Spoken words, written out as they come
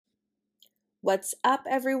What's up,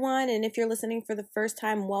 everyone? And if you're listening for the first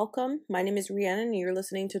time, welcome. My name is Rhiannon, and you're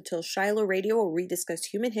listening to Till Shiloh Radio, where we discuss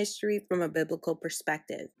human history from a biblical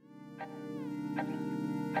perspective.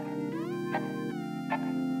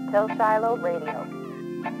 Till Shiloh Radio.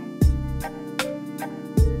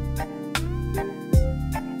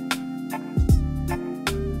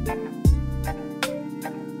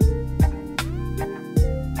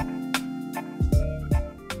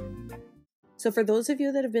 So for those of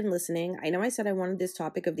you that have been listening, I know I said I wanted this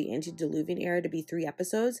topic of the antediluvian era to be 3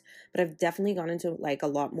 episodes, but I've definitely gone into like a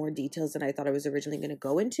lot more details than I thought I was originally going to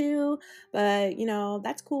go into. But,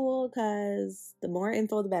 that's cool because the more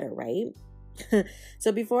info, the better, right?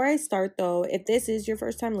 So before I start though, if this is your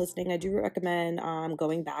first time listening, I do recommend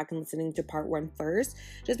going back and listening to part 1 first,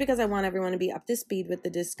 just because I want everyone to be up to speed with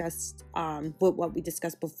what we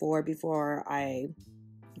discussed before I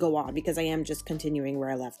go on, because I am just continuing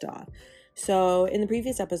where I left off. So in the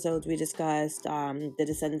previous episodes, we discussed the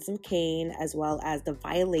descendants of Cain, as well as the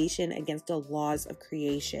violation against the laws of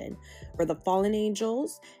creation, where the fallen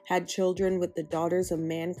angels had children with the daughters of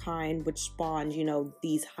mankind, which spawned,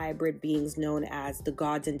 these hybrid beings known as the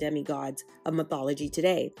gods and demigods of mythology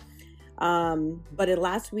today. But in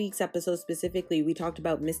last week's episode specifically, we talked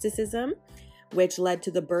about mysticism, which led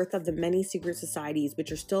to the birth of the many secret societies, which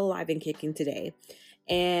are still alive and kicking today.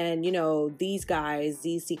 And, these guys,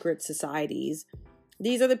 these secret societies,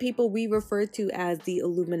 these are the people we refer to as the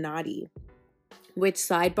Illuminati. Which,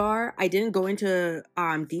 sidebar, I didn't go into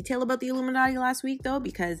detail about the Illuminati last week, though,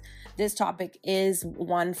 because this topic is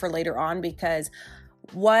one for later on, because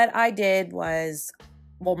what I did was,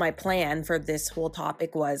 my plan for this whole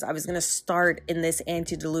topic was I was going to start in this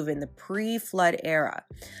antediluvian, the pre-flood era.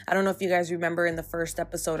 I don't know if you guys remember in the first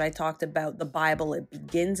episode, I talked about the Bible. It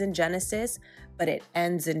begins in Genesis, but it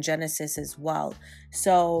ends in Genesis as well.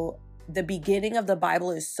 So the beginning of the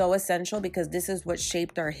Bible is so essential because this is what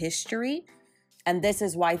shaped our history. And this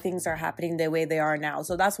is why things are happening the way they are now.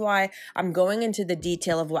 So that's why I'm going into the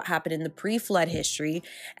detail of what happened in the pre-flood history.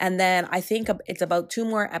 And then I think it's about 2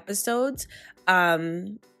 more episodes.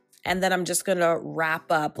 And then I'm just going to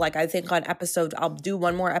wrap up. I think I'll do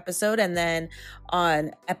 1 more episode. And then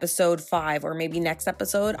on episode 5, or maybe next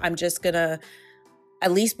episode, I'm just going to,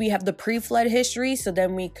 at least we have the pre-flood history. So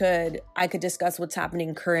then I could discuss what's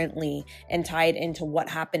happening currently and tie it into what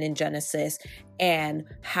happened in Genesis and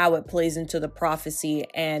how it plays into the prophecy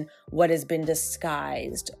and what has been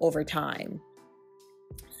disguised over time.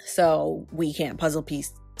 So we can't puzzle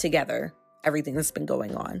piece together everything that's been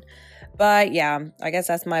going on. But yeah, I guess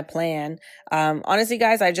that's my plan. Honestly,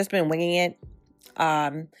 guys, I've just been winging it.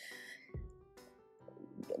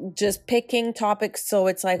 Just picking topics. So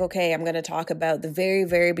it's like, okay, I'm going to talk about the very,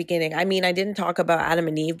 very beginning. I didn't talk about Adam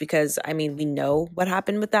and Eve because, we know what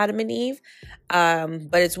happened with Adam and Eve. But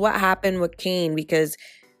it's what happened with Cain, because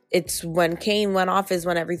it's when Cain went off is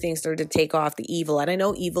when everything started to take off, the evil. And I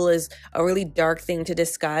know evil is a really dark thing to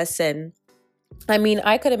discuss. And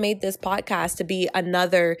I could have made this podcast to be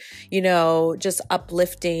another, just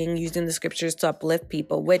uplifting, using the scriptures to uplift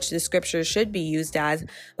people, which the scriptures should be used as,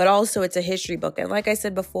 but also it's a history book. And like I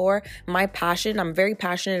said before, I'm very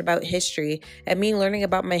passionate about history, and me learning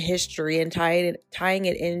about my history and tying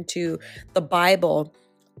it into the Bible,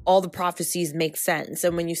 all the prophecies make sense.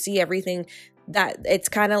 And when you see everything, that it's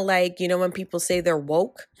kind of like, when people say they're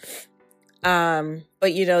woke,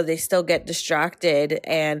 but they still get distracted,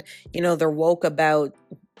 and they're woke about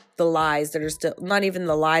the lies that are still not even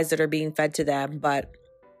the lies that are being fed to them, but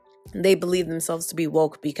they believe themselves to be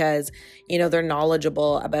woke because they're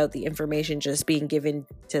knowledgeable about the information just being given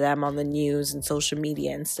to them on the news and social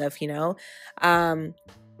media and stuff.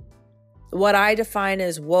 What I define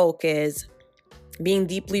as woke is being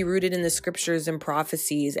deeply rooted in the scriptures and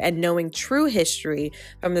prophecies, and knowing true history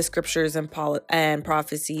from the scriptures and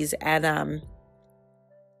prophecies. And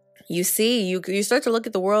you start to look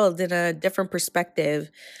at the world in a different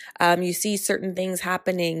perspective. You see certain things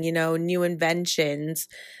happening, new inventions,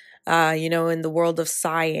 in the world of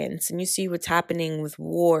science, and you see what's happening with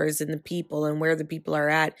wars and the people and where the people are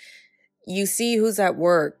at. You see who's at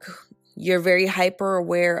work. You're very hyper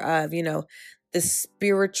aware of, the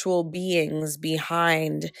spiritual beings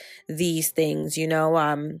behind these things,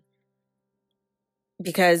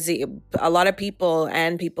 because a lot of people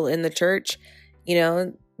and people in the church,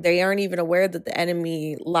 they aren't even aware that the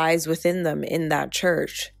enemy lies within them in that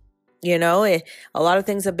church. A lot of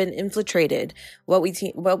things have been infiltrated. What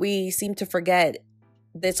we seem to forget,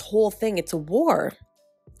 this whole thing, it's a war.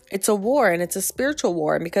 It's a war, and it's a spiritual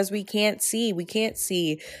war. And because we can't see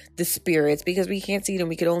the spirits, because we can't see them,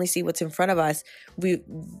 we can only see what's in front of us.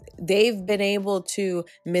 They've been able to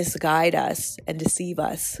misguide us and deceive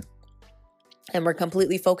us. And we're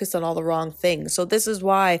completely focused on all the wrong things. So this is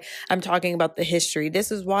why I'm talking about the history. This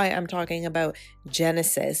is why I'm talking about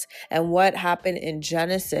Genesis and what happened in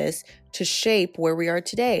Genesis to shape where we are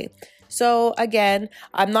today. So again,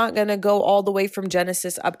 I'm not going to go all the way from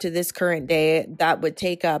Genesis up to this current day. That would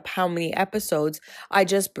take up how many episodes? I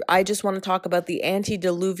just want to talk about the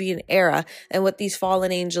antediluvian era and what these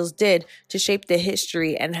fallen angels did to shape the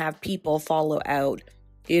history and have people follow out,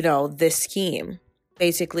 this scheme.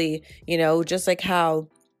 Basically, just like how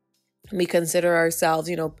we consider ourselves,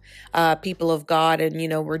 people of God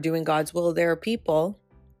and, we're doing God's will. There are people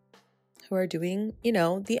who are doing,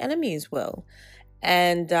 the enemy's will.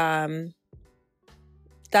 And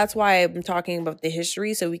that's why I'm talking about the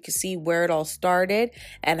history, so we can see where it all started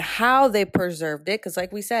and how they preserved it. Because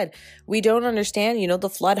like we said, we don't understand, the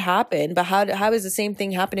flood happened, but how is the same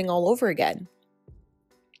thing happening all over again?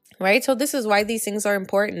 Right? So this is why these things are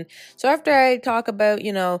important. So after I talk about,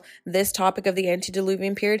 this topic of the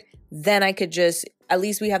antediluvian period, then I could at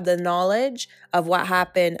least we have the knowledge of what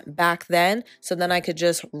happened back then. So then I could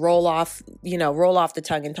just roll off the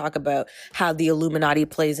tongue and talk about how the Illuminati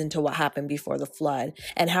plays into what happened before the flood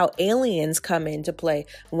and how aliens come into play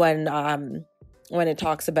when it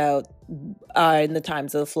talks about in the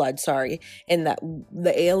times of the flood, and that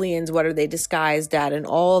the aliens, what are they disguised at, and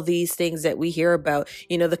all these things that we hear about,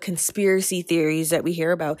 the conspiracy theories that we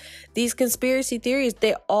hear about. These conspiracy theories,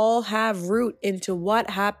 they all have root into what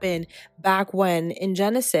happened back when in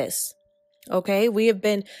Genesis. Okay, we have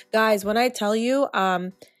been, guys, when I tell you,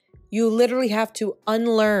 you literally have to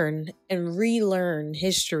unlearn and relearn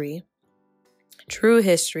history, true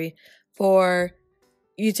history, for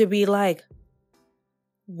you to be like,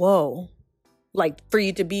 whoa, like for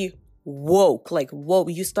you to be woke, like, whoa,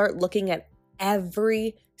 you start looking at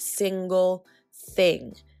every single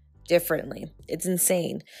thing differently. It's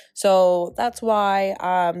insane. So that's why,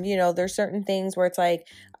 there's certain things where it's like,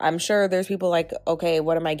 I'm sure there's people like, okay,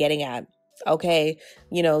 what am I getting at? Okay,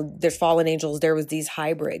 there's fallen angels. There was these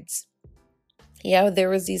hybrids. Yeah, there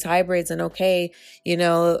was these hybrids, and okay,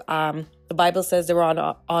 the Bible says they were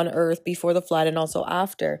on earth before the flood and also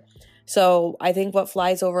after. So I think what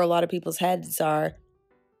flies over a lot of people's heads are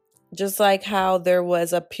just like how there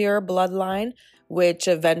was a pure bloodline, which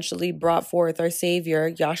eventually brought forth our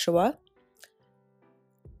Savior, Yahshua.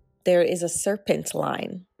 There is a serpent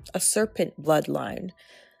line, a serpent bloodline,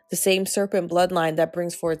 the same serpent bloodline that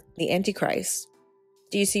brings forth the Antichrist.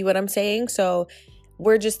 Do you see what I'm saying? So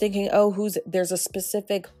we're just thinking, there's a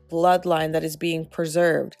specific bloodline that is being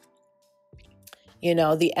preserved.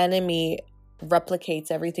 The enemy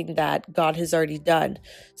replicates everything that God has already done.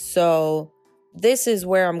 So this is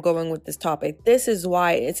where I'm going with this topic. This is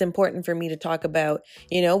why it's important for me to talk about,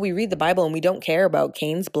 we read the Bible and we don't care about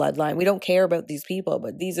Cain's bloodline. We don't care about these people,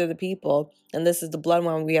 but these are the people, and this is the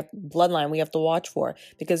bloodline we have to watch for,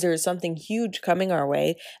 because there is something huge coming our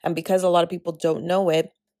way. And because a lot of people don't know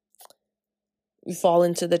it, we fall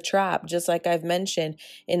into the trap, just like I've mentioned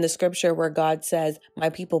in the scripture where God says, my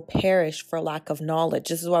people perish for lack of knowledge.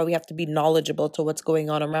 This is why we have to be knowledgeable to what's going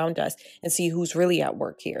on around us and see who's really at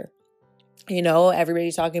work here.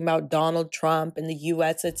 Everybody's talking about Donald Trump in the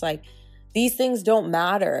US. It's like, these things don't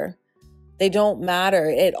matter. They don't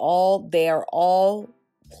matter. They are all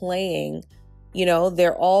playing,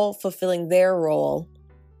 they're all fulfilling their role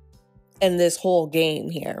in this whole game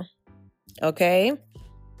here. Okay?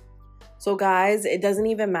 So guys, it doesn't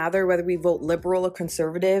even matter whether we vote liberal or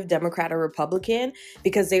conservative, Democrat or Republican,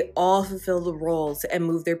 because they all fulfill the roles and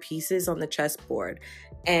move their pieces on the chessboard.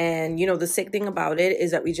 And, the sick thing about it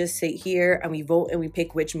is that we just sit here and we vote and we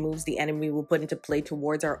pick which moves the enemy will put into play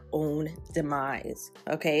towards our own demise.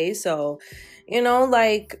 Okay, so,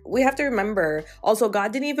 we have to remember, also,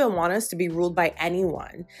 God didn't even want us to be ruled by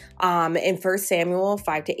anyone. In 1 Samuel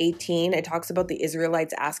 5-18, it talks about the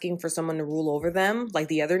Israelites asking for someone to rule over them, like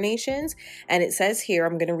the other nations. And it says here,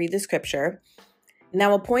 I'm going to read the scripture.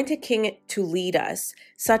 Now appoint a king to lead us,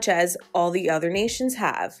 such as all the other nations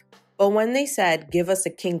have. But when they said, give us a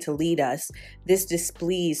king to lead us, this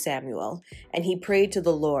displeased Samuel. And he prayed to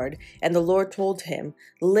the Lord. And the Lord told him,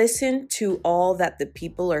 listen to all that the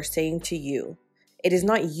people are saying to you. It is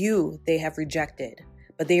not you they have rejected,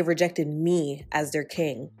 but they have rejected me as their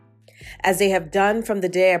king. As they have done from the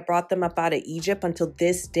day I brought them up out of Egypt until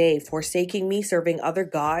this day, forsaking me, serving other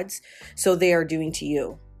gods, so they are doing to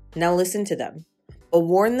you. Now listen to them, but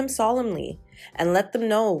warn them solemnly, and let them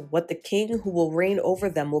know what the king who will reign over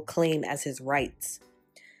them will claim as his rights.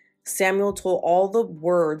 Samuel told all the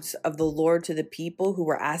words of the Lord to the people who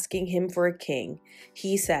were asking him for a king.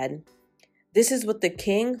 He said, this is what the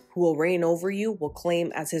king who will reign over you will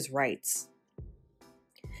claim as his rights.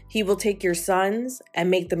 He will take your sons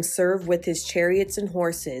and make them serve with his chariots and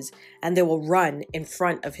horses, and they will run in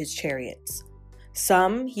front of his chariots.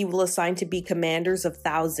 Some he will assign to be commanders of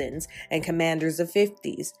thousands and commanders of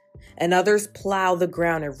fifties, and others plow the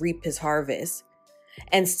ground and reap his harvest.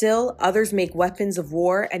 And still others make weapons of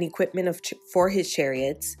war and equipment for his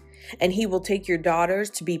chariots. And he will take your daughters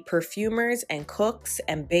to be perfumers and cooks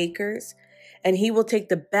and bakers. And he will take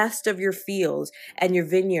the best of your fields and your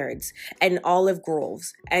vineyards and olive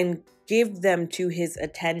groves and give them to his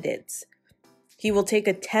attendants. He will take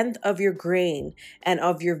 1/10 of your grain and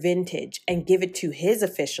of your vintage and give it to his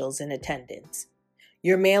officials and attendants.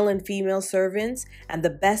 Your male and female servants and the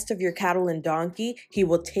best of your cattle and donkey he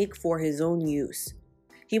will take for his own use.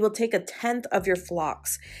 He will take 1/10 of your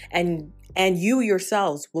flocks, and you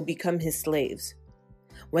yourselves will become his slaves.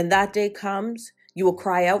 When that day comes, you will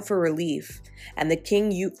cry out for relief, and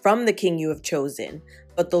from the king you have chosen,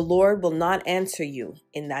 but the Lord will not answer you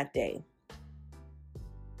in that day.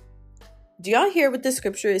 Do y'all hear what the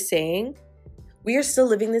scripture is saying? We are still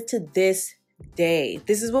living this to this day.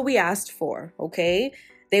 This is what we asked for, okay?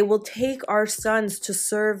 They will take our sons to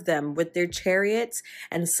serve them with their chariots,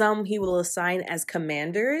 and some he will assign as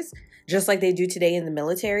commanders, just like they do today in the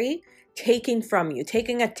military, taking from you,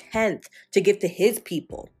 taking 1/10 to give to his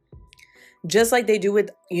people. Just like they do with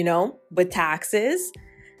taxes.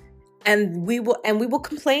 And we will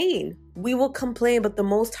complain. We will complain, but the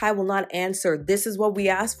Most High will not answer. This is what we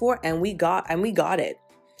asked for, and we got it.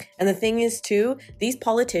 And the thing is too, these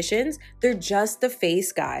politicians, they're just the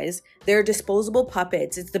face guys. They're disposable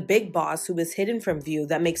puppets. It's the big boss who is hidden from view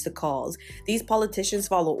that makes the calls. These politicians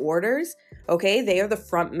follow orders. Okay, they are the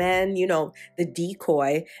front men, the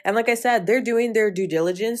decoy. And like I said, they're doing their due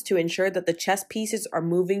diligence to ensure that the chess pieces are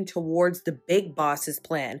moving towards the big boss's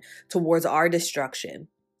plan, towards our destruction.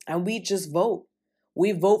 And we just vote.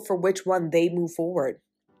 We vote for which one they move forward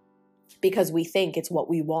because we think it's what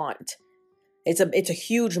we want. It's a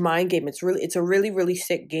huge mind game. It's a really, really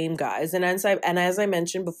sick game, guys. And as I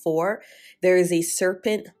mentioned before, there is a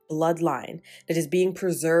serpent bloodline that is being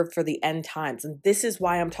preserved for the end times. And this is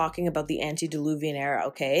why I'm talking about the antediluvian era,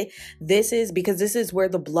 okay? This is where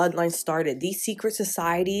the bloodline started. These secret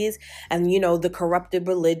societies and, the corrupted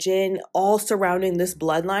religion all surrounding this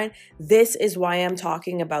bloodline. This is why I'm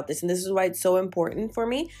talking about this. And this is why it's so important for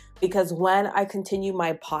me, because when I continue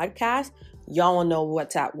my podcast, y'all will know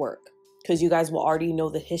what's at work, because you guys will already know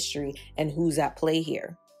the history and who's at play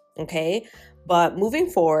here, okay? But moving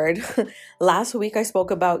forward, last week I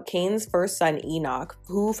spoke about Cain's first son, Enoch,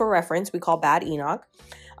 who, for reference, we call Bad Enoch,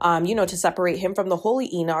 to separate him from the holy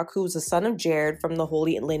Enoch, who's the son of Jared from the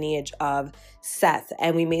holy lineage of Seth.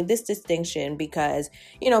 And we made this distinction because,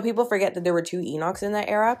 people forget that there were 2 Enochs in that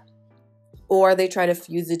era, or they try to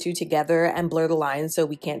fuse the 2 together and blur the lines so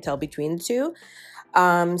we can't tell between the 2.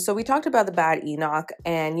 So we talked about the Bad Enoch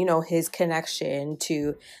and, his connection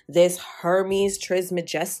to this Hermes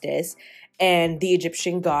Trismegistus and the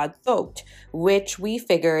Egyptian god Thoth, which we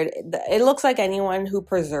figured it looks like anyone who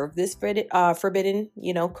preserved this forbidden,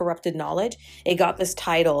 corrupted knowledge, it got this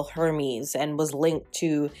title Hermes and was linked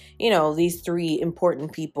to, these 3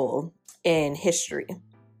 important people in history.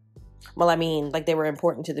 Well, I mean, like they were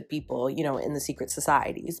important to the people, in the secret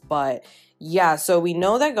societies. But yeah, so we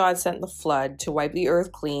know that God sent the flood to wipe the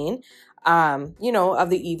earth clean, of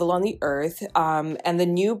the evil on the earth. And the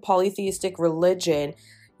new polytheistic religion,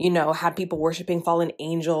 had people worshiping fallen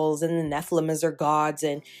angels and the Nephilim as their gods.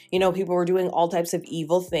 And, people were doing all types of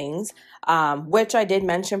evil things, which I did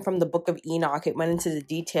mention from the book of Enoch. It went into the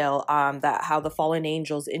detail that how the fallen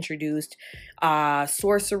angels introduced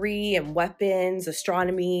sorcery and weapons,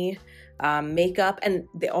 astronomy, makeup, and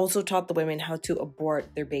they also taught the women how to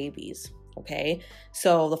abort their babies. Okay,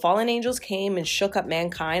 so the fallen angels came and shook up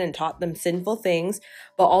mankind and taught them sinful things,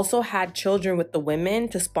 but also had children with the women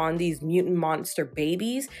to spawn these mutant monster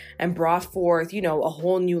babies and brought forth, a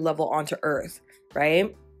whole new level onto earth,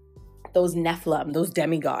 right? Those Nephilim, those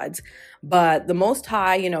demigods. But the Most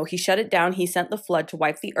High, he shut it down. He sent the flood to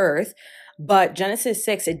wipe the earth. But Genesis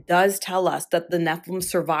 6, it does tell us that the Nephilim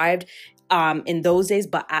survived in those days,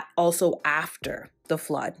 but also after the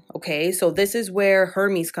flood. Okay, so this is where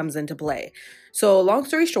Hermes comes into play. So long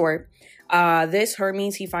story short, this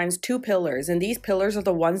Hermes, he finds 2 pillars, and these pillars are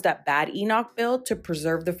the ones that Bad Enoch built to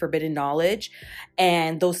preserve the forbidden knowledge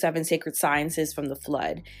and those 7 sacred sciences from the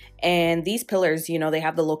flood. And these pillars, they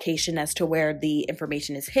have the location as to where the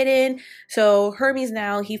information is hidden. So Hermes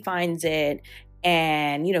now, he finds it.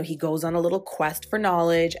 And, he goes on a little quest for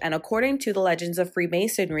knowledge. And according to the legends of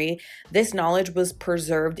Freemasonry, this knowledge was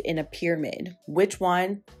preserved in a pyramid. Which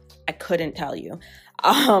one? I couldn't tell you.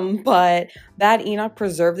 But Bad Enoch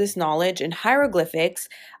preserved this knowledge in hieroglyphics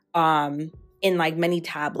in like many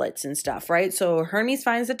tablets and stuff, right? So Hermes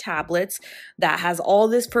finds the tablets that has all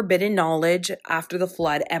this forbidden knowledge after the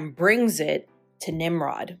flood and brings it to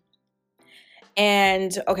Nimrod.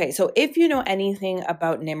 And okay, so if you know anything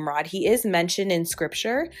about Nimrod, he is mentioned in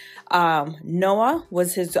scripture. Noah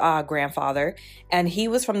was his grandfather, and he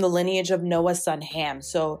was from the lineage of Noah's son Ham.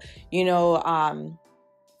 So,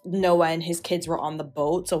 Noah and his kids were on the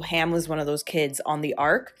boat. So Ham was one of those kids on the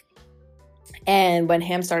ark. And when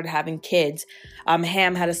Ham started having kids,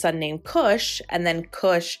 Ham had a son named Cush, and then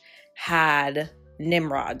Cush had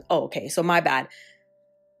Nimrod. Oh, okay, so my bad.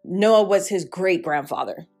 Noah was his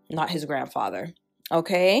great-grandfather, not his grandfather.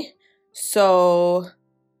 Okay, so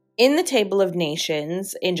in the Table of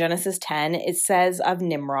Nations in Genesis 10, it says of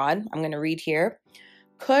Nimrod, I'm going to read here,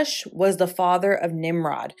 Cush was the father of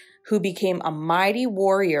Nimrod, who became a mighty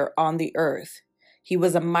warrior on the earth. He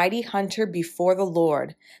was a mighty hunter before the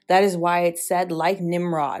Lord. That is why it said, like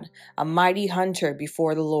Nimrod, a mighty hunter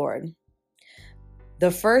before the Lord.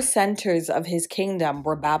 The first centers of his kingdom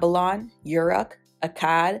were Babylon, Uruk,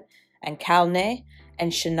 Akkad, and Calneh,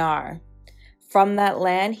 and Shinar. From that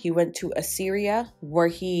land, he went to Assyria, where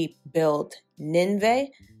he built Nineveh,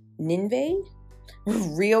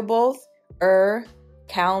 Rehoboth,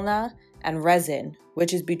 Calneh, and Rezin,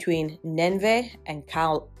 which is between Nineveh and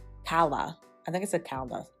Calah. I think I said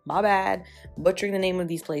Calneh. My bad. Butchering the name of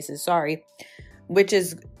these places. Sorry. Which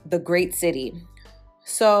is the great city.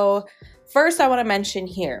 So first I want to mention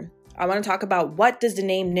here, I want to talk about what does the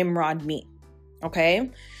name Nimrod mean.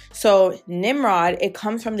 Okay. So Nimrod, it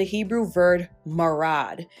comes from the Hebrew verb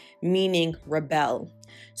marad, meaning rebel.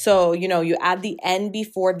 So, you add the N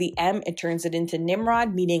before the M, it turns it into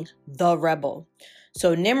Nimrod, meaning the rebel.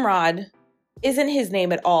 So Nimrod isn't his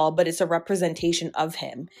name at all, but it's a representation of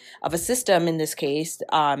him, of a system in this case,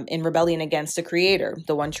 in rebellion against the creator,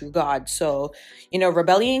 the one true God. So,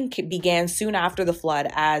 rebellion began soon after the flood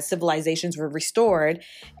as civilizations were restored.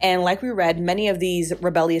 And like we read, many of these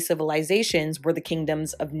rebellious civilizations were the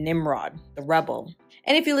kingdoms of Nimrod, the rebel.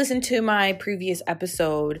 And if you listen to my previous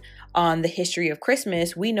episode on the history of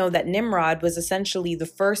Christmas, we know that Nimrod was essentially the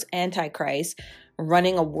first Antichrist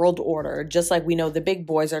running a world order, just like we know the big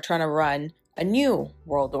boys are trying to run a new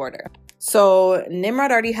world order. So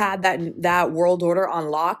Nimrod already had that world order on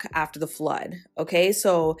lock after the flood. Okay,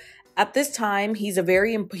 so at this time, he's a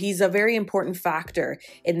very important factor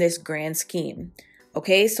in this grand scheme.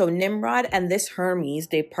 Okay, so Nimrod and this Hermes,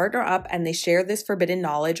 they partner up and they share this forbidden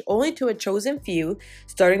knowledge only to a chosen few,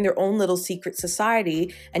 starting their own little secret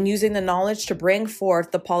society and using the knowledge to bring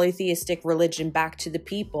forth the polytheistic religion back to the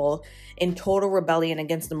people in total rebellion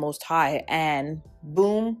against the Most High. And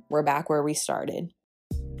boom, we're back where we started.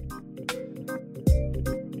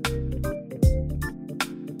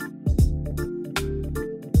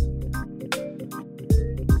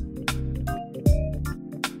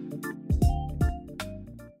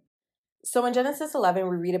 So in Genesis 11,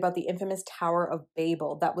 we read about the infamous Tower of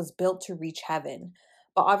Babel that was built to reach heaven.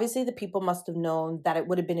 But obviously the people must have known that it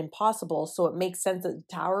would have been impossible, so it makes sense that the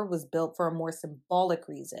tower was built for a more symbolic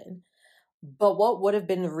reason. But what would have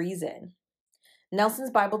been the reason?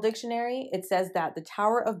 Nelson's Bible Dictionary, it says that the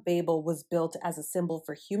Tower of Babel was built as a symbol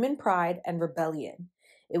for human pride and rebellion.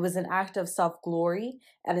 It was an act of self-glory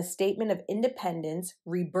and a statement of independence,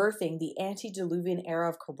 rebirthing the antediluvian era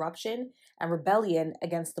of corruption and rebellion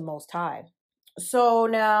against the Most High. So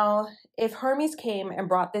now, if Hermes came and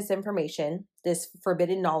brought this information, this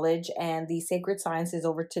forbidden knowledge and the sacred sciences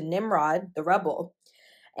over to Nimrod, the rebel,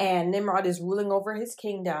 and Nimrod is ruling over his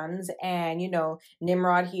kingdoms, and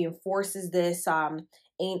Nimrod, he enforces this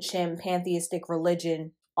ancient pantheistic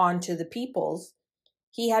religion onto the peoples.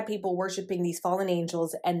 He had people worshiping these fallen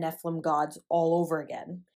angels and Nephilim gods all over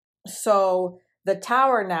again. So the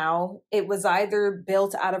tower now, it was either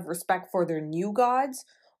built out of respect for their new gods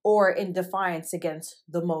or in defiance against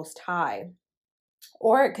the Most High.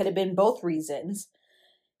 Or it could have been both reasons.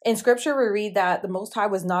 In scripture, we read that the Most High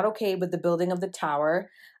was not okay with the building of the tower.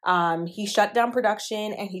 He shut down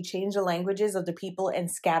production and he changed the languages of the people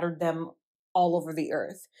and scattered them all over the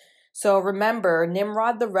earth. So remember,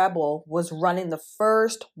 Nimrod the rebel was running the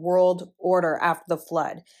first world order after the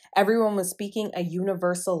flood. Everyone was speaking a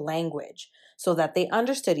universal language so that they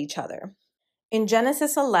understood each other. In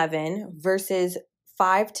Genesis 11, verses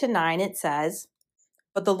 5 to 9, it says,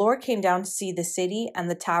 "But the Lord came down to see the city and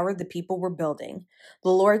the tower the people were building. The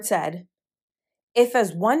Lord said, 'If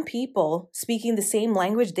as one people, speaking the same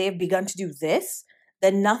language, they have begun to do this,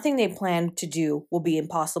 then nothing they plan to do will be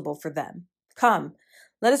impossible for them. Come,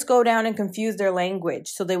 let us go down and confuse their language,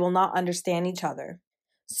 so they will not understand each other.'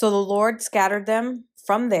 So the Lord scattered them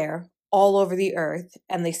from there all over the earth,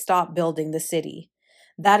 and they stopped building the city.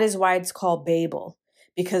 That is why it's called Babel,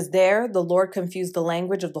 because there the Lord confused the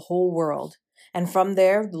language of the whole world. And from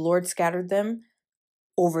there, the Lord scattered them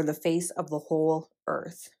over the face of the whole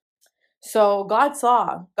earth. So God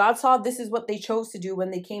saw this is what they chose to do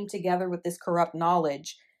when they came together with this corrupt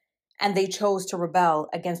knowledge, and they chose to rebel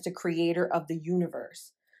against the creator of the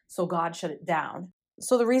universe. So God shut it down.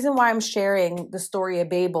 So the reason why I'm sharing the story of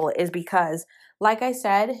Babel is because, like I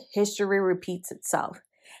said, history repeats itself.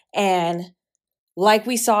 And like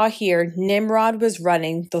we saw here, Nimrod was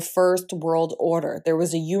running the first world order. There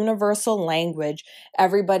was a universal language.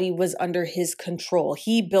 Everybody was under his control.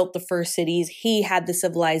 He built the first cities. He had the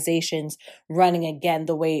civilizations running again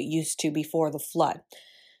the way it used to before the flood.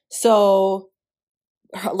 So,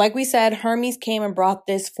 like we said, Hermes came and brought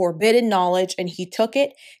this forbidden knowledge, and he took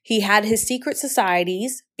it. He had his secret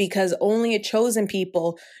societies because only a chosen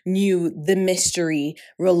people knew the mystery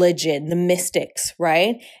religion, the mystics,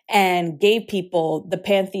 right? And gave people the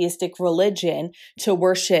pantheistic religion to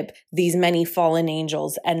worship these many fallen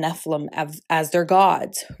angels and Nephilim as their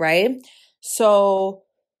gods, right? So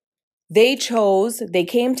they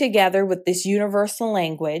came together with this universal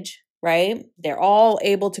language, right? They're all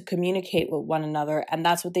able to communicate with one another, and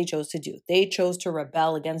that's what they chose to do. They chose to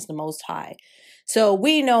rebel against the Most High. So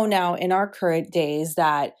we know now in our current days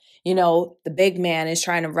that, the big man is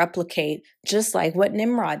trying to replicate just like what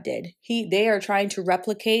Nimrod did. They are trying to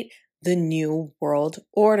replicate the new world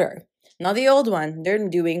order. Not the old one. They're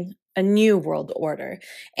doing a new world order.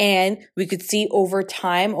 And we could see over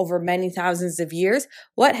time, over many thousands of years,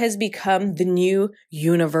 what has become the new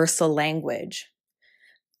universal language.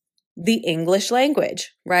 The English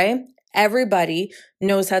language, right? Everybody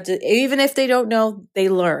knows how to, even if they don't know, they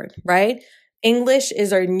learn, right? English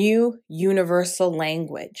is our new universal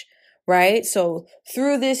language, right? So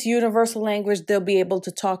through this universal language, they'll be able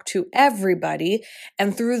to talk to everybody.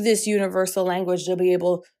 And through this universal language, they'll be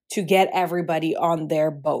able to get everybody on their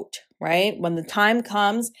boat, right? When the time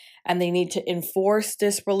comes and they need to enforce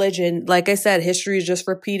this religion, like I said, history is just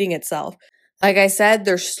repeating itself. Like I said,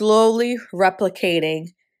 they're slowly replicating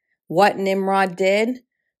what Nimrod did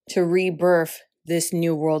to rebirth this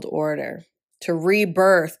new world order, to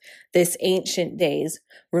rebirth this ancient days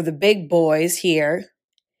where the big boys here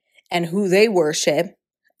and who they worship,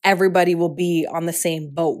 everybody will be on the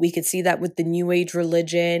same boat. We could see that with the New Age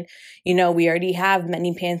religion. We already have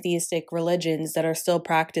many pantheistic religions that are still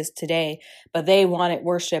practiced today, but they want it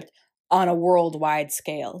worshipped on a worldwide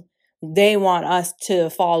scale. They want us to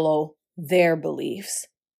follow their beliefs,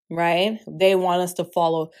 right? They want us to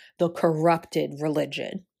follow the corrupted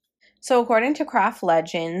religion. So according to craft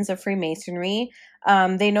legends of Freemasonry,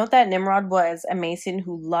 they note that Nimrod was a Mason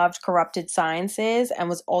who loved corrupted sciences and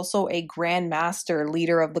was also a Grand Master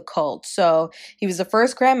leader of the cult. So he was the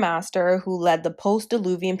first Grand Master who led the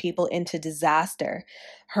post-Diluvian people into disaster.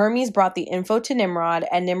 Hermes brought the info to Nimrod,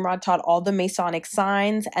 and Nimrod taught all the Masonic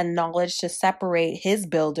signs and knowledge to separate his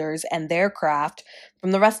builders and their craft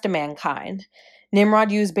from the rest of mankind.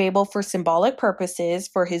 Nimrod used Babel for symbolic purposes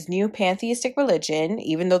for his new pantheistic religion,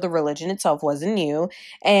 even though the religion itself wasn't new.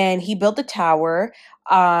 And he built a tower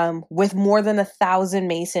with more than 1,000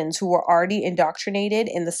 Masons who were already indoctrinated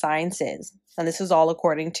in the sciences. And this is all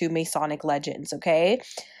according to Masonic legends, okay?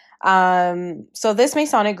 So this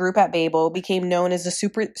Masonic group at Babel became known as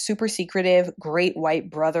the super secretive Great White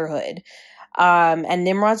Brotherhood. And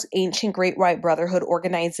Nimrod's ancient Great White Brotherhood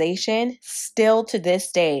organization, still to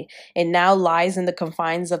this day, it now lies in the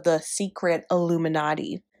confines of the secret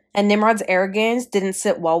Illuminati. And Nimrod's arrogance didn't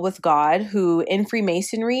sit well with God, who in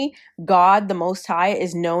Freemasonry, God, the Most High,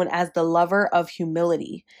 is known as the lover of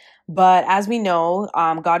humility. But as we know,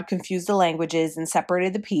 God confused the languages and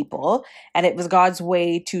separated the people, and it was God's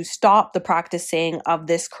way to stop the practicing of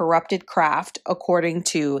this corrupted craft, according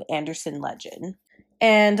to Anderson legend.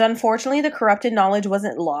 And unfortunately, the corrupted knowledge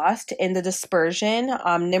wasn't lost in the dispersion.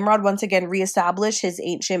 Nimrod once again reestablished his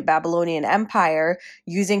ancient Babylonian empire.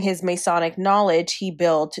 Using his Masonic knowledge, he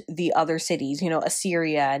built the other cities,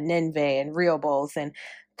 Assyria, Nineveh, and Rehoboth, and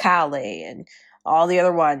Calais, and all the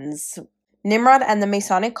other ones. Nimrod and the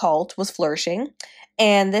Masonic cult was flourishing,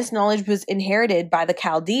 and this knowledge was inherited by the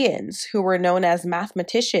Chaldeans, who were known as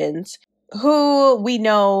mathematicians, who we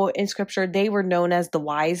know in scripture, they were known as the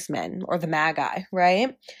wise men or the magi,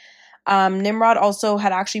 right? Nimrod also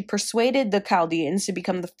had actually persuaded the Chaldeans to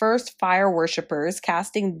become the first fire worshippers,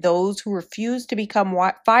 casting those who refused to become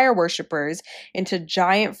fire worshippers into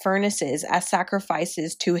giant furnaces as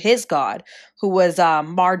sacrifices to his god, who was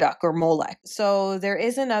Marduk or Molech. So there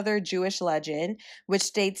is another Jewish legend which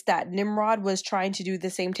states that Nimrod was trying to do the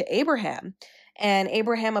same to Abraham. And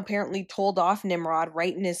Abraham apparently told off Nimrod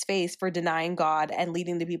right in his face for denying God and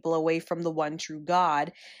leading the people away from the one true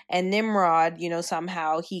God. And Nimrod,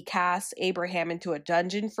 somehow he cast Abraham into a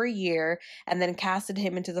dungeon for a year and then casted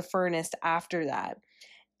him into the furnace after that.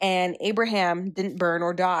 And Abraham didn't burn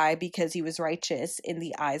or die because he was righteous in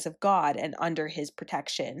the eyes of God and under his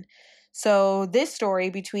protection. So this story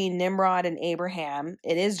between Nimrod and Abraham,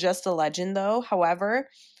 it is just a legend though. However,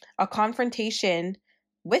 a confrontation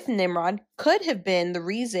with Nimrod could have been the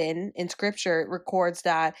reason in scripture it records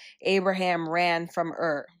that Abraham ran from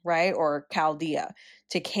Ur, right, or Chaldea,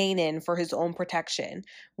 to Canaan for his own protection,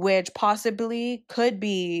 which possibly could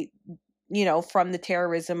be from the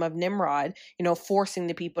terrorism of Nimrod, forcing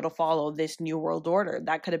the people to follow this new world order.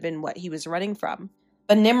 That could have been what he was running from.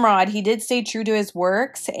 But Nimrod, he did stay true to his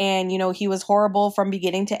works, and, he was horrible from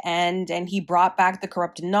beginning to end, and he brought back the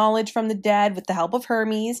corrupted knowledge from the dead with the help of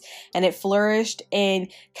Hermes, and it flourished in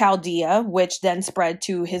Chaldea, which then spread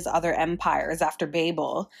to his other empires after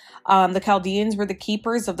Babel. The Chaldeans were the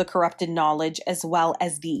keepers of the corrupted knowledge as well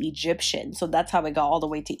as the Egyptians, so that's how it got all the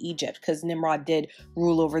way to Egypt, because Nimrod did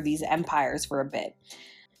rule over these empires for a bit.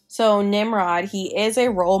 So Nimrod, he is a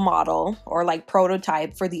role model or like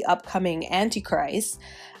prototype for the upcoming Antichrist.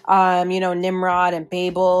 Nimrod and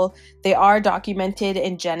Babel, they are documented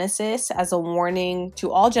in Genesis as a warning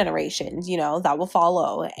to all generations, that will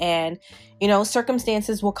follow. And,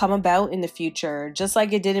 circumstances will come about in the future, just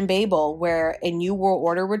like it did in Babel, where a new world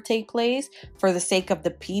order would take place for the sake of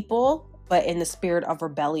the people, but in the spirit of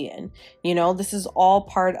rebellion. This is all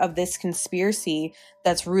part of this conspiracy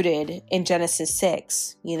that's rooted in Genesis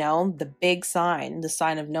 6, the big sign, the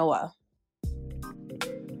sign of Noah.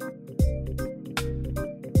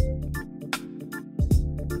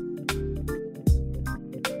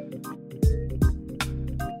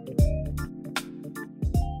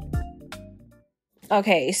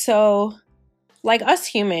 Okay, so like us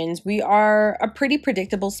humans, we are a pretty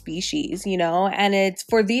predictable species, and it's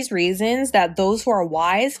for these reasons that those who are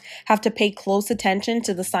wise have to pay close attention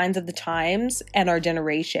to the signs of the times and our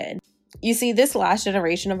generation. You see, this last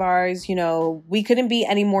generation of ours, we couldn't be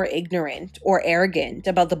any more ignorant or arrogant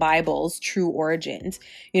about the Bible's true origins,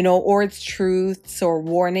 or its truths or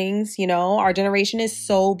warnings. Our generation is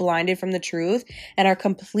so blinded from the truth and are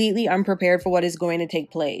completely unprepared for what is going to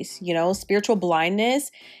take place. Spiritual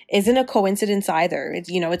blindness isn't a coincidence either.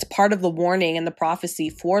 It's part of the warning and the prophecy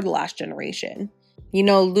for the last generation.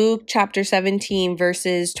 Luke chapter 17,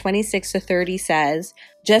 verses 26 to 30 says,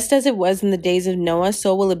 "Just as it was in the days of Noah,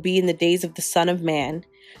 so will it be in the days of the Son of Man.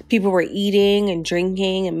 People were eating and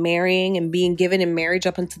drinking and marrying and being given in marriage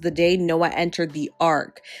up until the day Noah entered the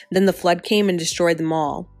ark. Then the flood came and destroyed them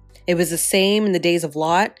all. It was the same in the days of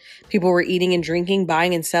Lot. People were eating and drinking,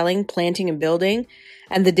 buying and selling, planting and building.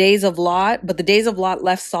 And the days of Lot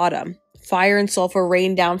left Sodom. Fire and sulfur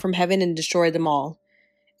rained down from heaven and destroyed them all.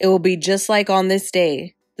 It will be just like on this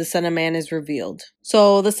day the Son of Man is revealed."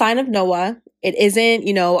 So the sign of Noah, it isn't,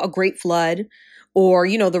 a great flood or,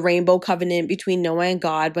 the rainbow covenant between Noah and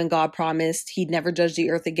God when God promised he'd never judge the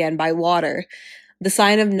earth again by water. The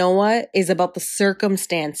sign of Noah is about the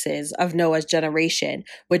circumstances of Noah's generation,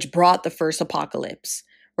 which brought the first apocalypse,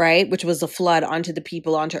 right? Which was the flood onto the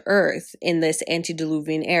people onto earth in this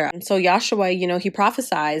antediluvian era. So Yahshua, he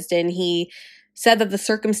prophesied and he said that the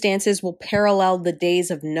circumstances will parallel the days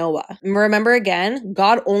of Noah. Remember again,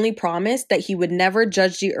 God only promised that he would never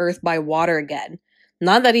judge the earth by water again,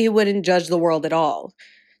 not that he wouldn't judge the world at all.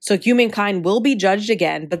 So humankind will be judged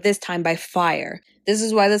again, but this time by fire. This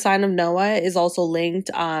is why the sign of Noah is also linked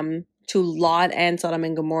to Lot and Sodom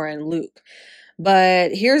and Gomorrah in Luke.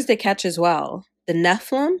 But here's the catch as well. The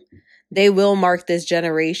Nephilim, they will mark this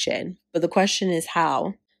generation, but the question is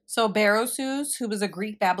how? So Berosus, who was a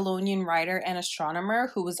Greek Babylonian writer and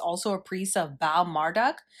astronomer, who was also a priest of Baal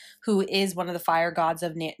Marduk, who is one of the fire gods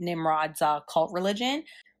of Nimrod's cult religion.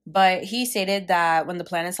 But he stated that when the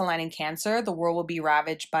planets align in Cancer, the world will be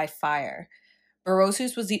ravaged by fire.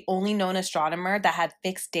 Berosus was the only known astronomer that had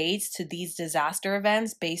fixed dates to these disaster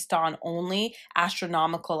events based on only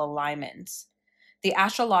astronomical alignments. The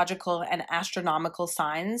astrological and astronomical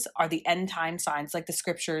signs are the end time signs, like the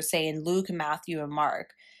scriptures say in Luke, Matthew, and Mark.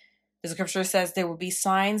 The scripture says there will be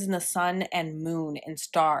signs in the sun and moon and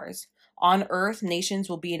stars. On earth, nations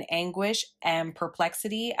will be in anguish and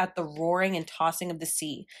perplexity at the roaring and tossing of the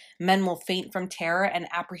sea. Men will faint from terror and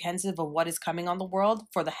apprehensive of what is coming on the world,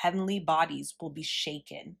 for the heavenly bodies will be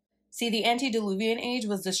shaken. See, the antediluvian age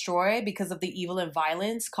was destroyed because of the evil and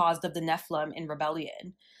violence caused of the Nephilim in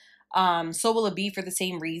rebellion. So will it be for the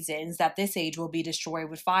same reasons that this age will be destroyed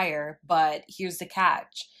with fire. But here's the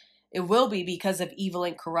catch. It will be because of evil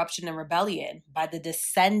and corruption and rebellion by the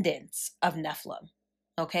descendants of Nephilim.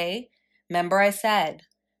 Okay? Remember I said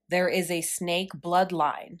there is a snake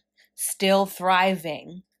bloodline still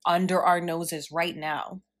thriving under our noses right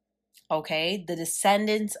now. Okay? The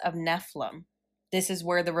descendants of Nephilim. This is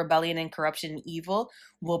where the rebellion and corruption and evil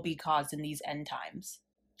will be caused in these end times.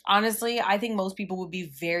 Honestly, I think most people would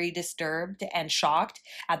be very disturbed and shocked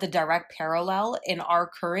at the direct parallel in our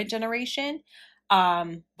current generation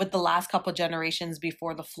with the last couple generations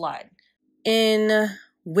before the flood. In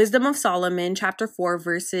Wisdom of Solomon, chapter 4,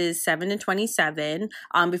 verses 7 to 27,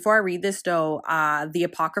 before I read this though, the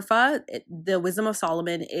Apocrypha, the Wisdom of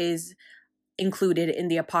Solomon is included in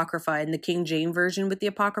the Apocrypha, in the King James Version with the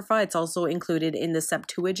Apocrypha. It's also included in the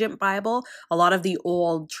Septuagint Bible. A lot of the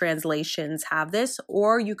old translations have this,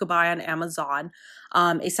 or you could buy on Amazon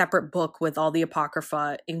a separate book with all the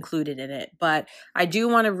Apocrypha included in it. But I do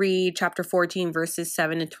want to read chapter 14, verses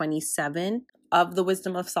 7 to 27 of the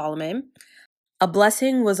Wisdom of Solomon. A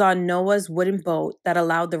blessing was on Noah's wooden boat that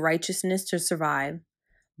allowed the righteousness to survive,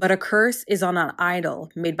 but a curse is on an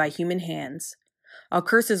idol made by human hands. A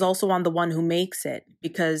curse is also on the one who makes it,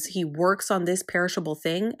 because he works on this perishable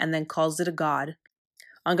thing and then calls it a god.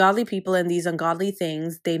 Ungodly people and these ungodly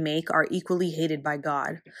things they make are equally hated by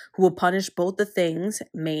God, who will punish both the things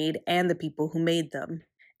made and the people who made them.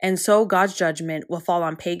 And so God's judgment will fall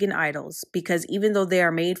on pagan idols, because even though they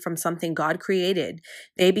are made from something God created,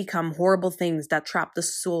 they become horrible things that trap the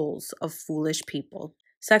souls of foolish people.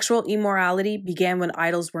 Sexual immorality began when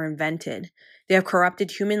idols were invented. They have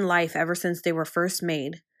corrupted human life ever since they were first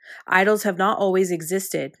made. Idols have not always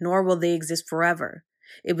existed, nor will they exist forever.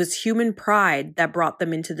 It was human pride that brought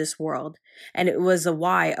them into this world, and it was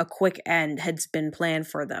why a quick end had been planned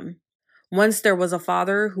for them. Once there was a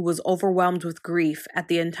father who was overwhelmed with grief at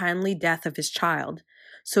the untimely death of his child,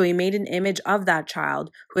 so he made an image of that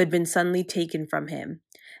child who had been suddenly taken from him,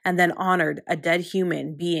 and then honored a dead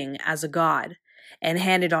human being as a god, and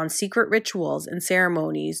handed on secret rituals and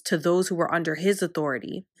ceremonies to those who were under his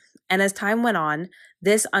authority. And as time went on,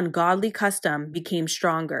 this ungodly custom became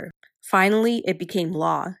stronger. Finally, it became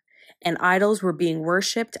law, and idols were being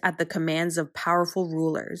worshipped at the commands of powerful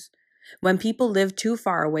rulers. When people lived too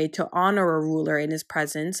far away to honor a ruler in his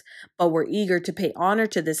presence, but were eager to pay honor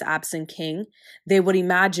to this absent king, they would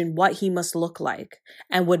imagine what he must look like,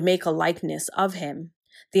 and would make a likeness of him.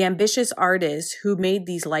 The ambitious artists who made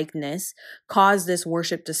these likeness caused this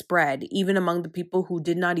worship to spread, even among the people who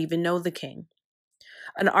did not even know the king.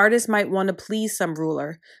 An artist might want to please some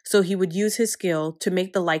ruler, so he would use his skill to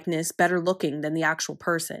make the likeness better looking than the actual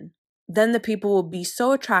person. Then the people will be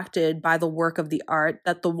so attracted by the work of the art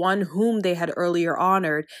that the one whom they had earlier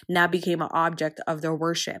honored now became an object of their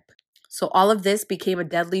worship. So all of this became a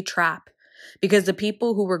deadly trap, because the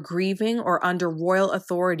people who were grieving or under royal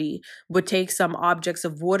authority would take some objects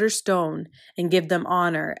of wood or stone and give them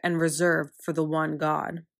honor and reserve for the one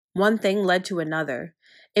God. One thing led to another.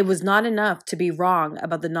 It was not enough to be wrong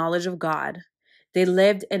about the knowledge of God. They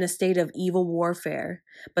lived in a state of evil warfare,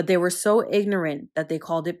 but they were so ignorant that they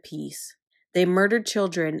called it peace. They murdered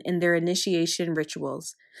children in their initiation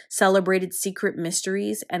rituals, celebrated secret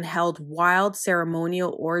mysteries, and held wild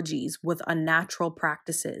ceremonial orgies with unnatural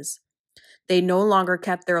practices. They no longer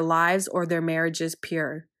kept their lives or their marriages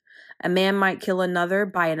pure. A man might kill another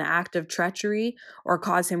by an act of treachery or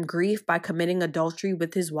cause him grief by committing adultery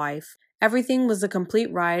with his wife. Everything was a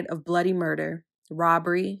complete riot of bloody murder,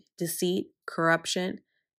 robbery, deceit, corruption,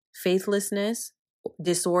 faithlessness,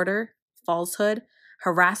 disorder, falsehood,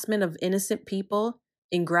 harassment of innocent people,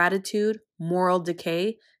 ingratitude, moral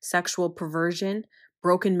decay, sexual perversion,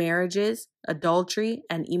 broken marriages, adultery,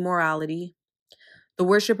 and immorality. The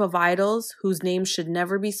worship of idols, whose names should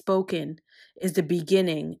never be spoken, is the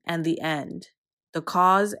beginning and the end, the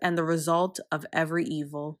cause and the result of every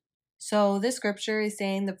evil. So this scripture is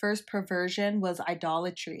saying the first perversion was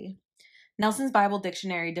idolatry. Nelson's Bible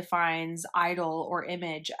Dictionary defines idol or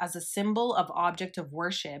image as a symbol of object of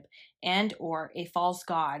worship and or a false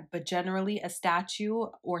god, but generally a statue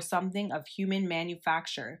or something of human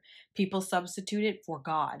manufacture. People substitute it for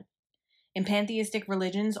God. In pantheistic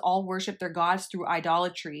religions, all worship their gods through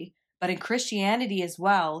idolatry, but in Christianity as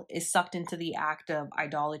well is sucked into the act of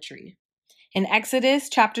idolatry. In Exodus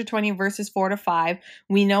chapter 20, verses 4 to 5,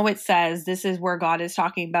 we know it says this is where God is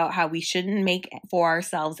talking about how we shouldn't make for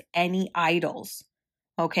ourselves any idols.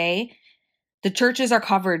 Okay? The churches are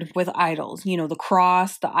covered with idols, the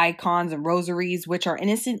cross, the icons, and rosaries, which are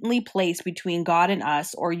innocently placed between God and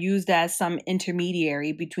us or used as some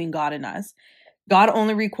intermediary between God and us. God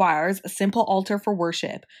only requires a simple altar for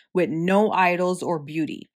worship with no idols or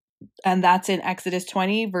beauty. And that's in Exodus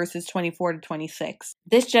 20, verses 24 to 26.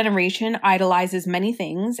 This generation idolizes many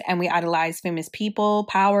things, and we idolize famous people,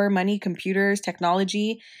 power, money, computers,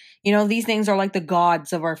 technology. These things are like the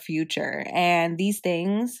gods of our future. And these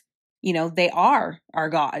things, they are our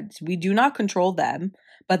gods. We do not control them,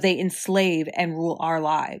 but they enslave and rule our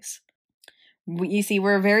lives. You see,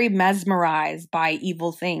 we're very mesmerized by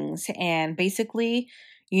evil things. And basically,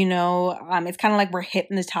 it's kind of like we're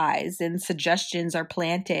hypnotized and suggestions are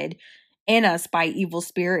planted in us by evil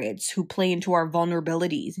spirits who play into our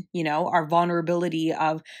vulnerabilities, our vulnerability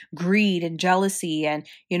of greed and jealousy and,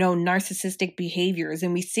 narcissistic behaviors.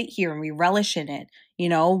 And we sit here and we relish in it,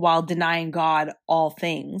 while denying God all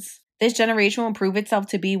things. This generation will prove itself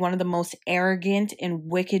to be one of the most arrogant and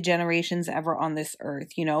wicked generations ever on this earth.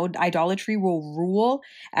 Idolatry will rule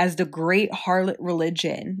as the great harlot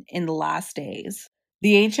religion in the last days.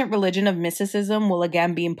 The ancient religion of mysticism will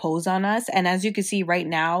again be imposed on us. And as you can see right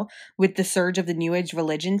now with the surge of the New Age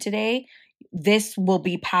religion today, this will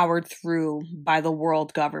be powered through by the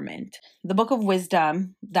world government. The Book of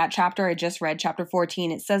Wisdom, that chapter I just read, chapter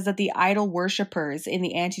 14, it says that the idol worshippers in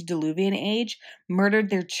the antediluvian age murdered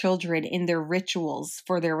their children in their rituals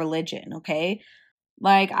for their religion, okay?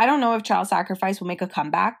 I don't know if child sacrifice will make a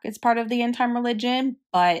comeback. It's part of the end time religion,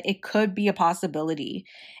 but it could be a possibility.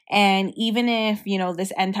 And even if,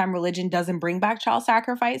 this end time religion doesn't bring back child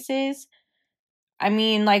sacrifices,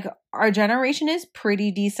 our generation is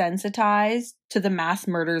pretty desensitized to the mass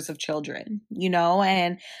murders of children,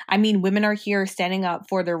 and women are here standing up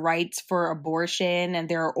for their rights for abortion, and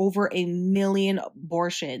there are over 1 million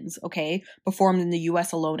abortions, okay, performed in the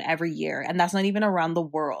US alone every year. And that's not even around the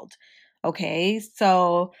world. Okay,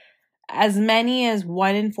 so as many as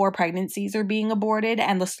 1 in 4 pregnancies are being aborted,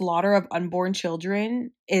 and the slaughter of unborn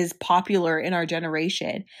children is popular in our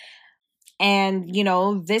generation. And,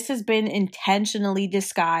 this has been intentionally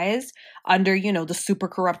disguised under, the super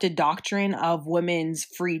corrupted doctrine of women's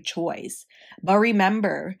free choice. But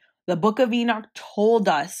remember, the Book of Enoch told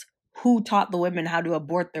us who taught the women how to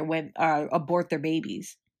abort their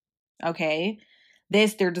babies. Okay?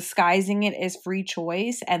 They're disguising it as free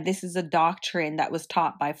choice, and this is a doctrine that was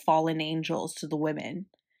taught by fallen angels to the women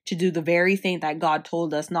to do the very thing that God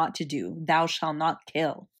told us not to do. Thou shalt not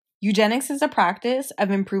kill. Eugenics is a practice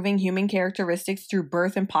of improving human characteristics through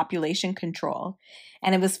birth and population control.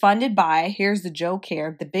 And it was funded by, here's the joke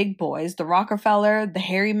here, the big boys, the Rockefeller, the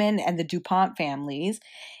Harriman, and the DuPont families.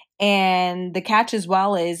 And the catch as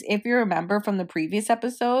well is, if you remember from the previous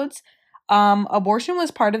episodes, abortion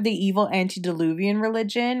was part of the evil antediluvian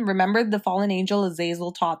religion. Remember, the fallen angel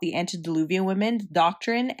Azazel taught the antediluvian women the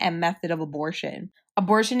doctrine and method of abortion.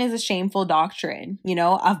 Abortion is a shameful doctrine,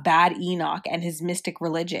 of bad Enoch and his mystic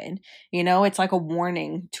religion. It's like a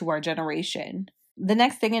warning to our generation. The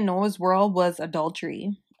next thing in Noah's world was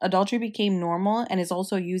adultery. Adultery became normal and is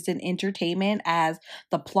also used in entertainment as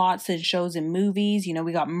the plots and shows and movies.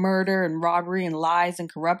 We got murder and robbery and lies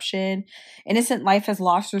and corruption. Innocent life has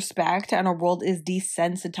lost respect and our world is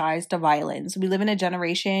desensitized to violence. We live in a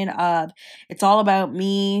generation of it's all about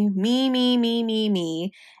me, me, me, me, me,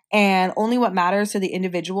 me. And only what matters to the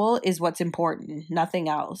individual is what's important, nothing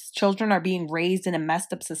else. Children are being raised in a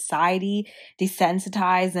messed up society,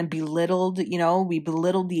 desensitized and belittled. We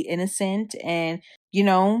belittle the innocent and,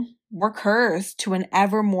 we're cursed to an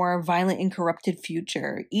ever more violent and corrupted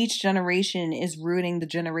future. Each generation is ruining the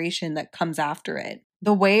generation that comes after it.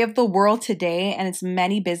 The way of the world today and its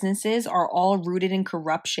many businesses are all rooted in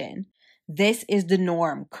corruption. This is the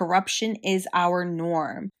norm. Corruption is our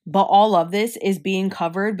norm. But all of this is being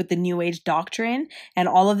covered with the New Age doctrine, and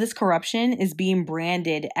all of this corruption is being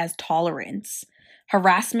branded as tolerance.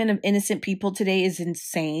 Harassment of innocent people today is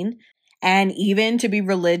insane. And even to be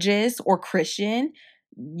religious or Christian,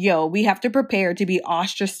 we have to prepare to be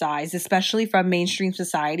ostracized, especially from mainstream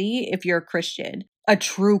society if you're a Christian. A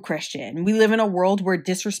true Christian. We live in a world where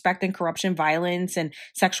disrespect and corruption, violence and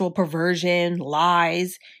sexual perversion,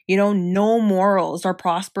 lies, no morals are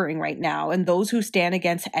prospering right now. And those who stand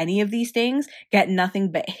against any of these things get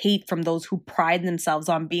nothing but hate from those who pride themselves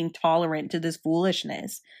on being tolerant to this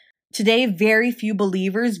foolishness. Today, very few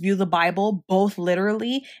believers view the Bible both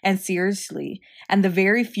literally and seriously, and the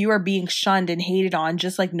very few are being shunned and hated on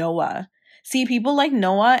just like Noah. See, people like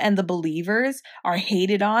Noah and the believers are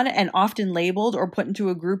hated on and often labeled or put into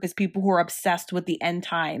a group as people who are obsessed with the end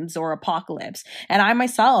times or apocalypse. And I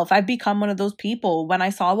myself, I've become one of those people. When I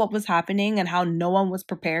saw what was happening and how no one was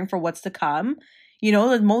preparing for what's to come,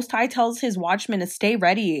 the Most High tells his watchmen to stay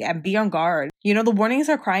ready and be on guard. The warnings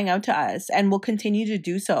are crying out to us and will continue to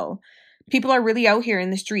do so. People are really out here in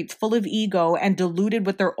the streets full of ego and deluded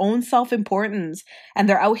with their own self-importance, and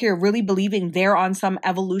they're out here really believing they're on some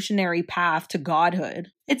evolutionary path to godhood.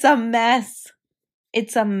 It's a mess.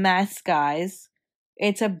 It's a mess, guys.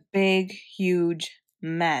 It's a big, huge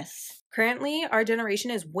mess. Currently, our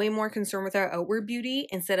generation is way more concerned with our outward beauty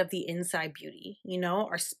instead of the inside beauty,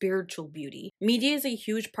 our spiritual beauty. Media is a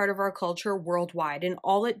huge part of our culture worldwide, and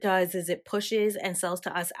all it does is it pushes and sells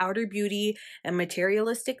to us outer beauty and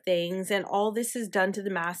materialistic things, and all this has done to the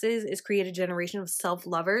masses is create a generation of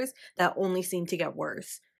self-lovers that only seem to get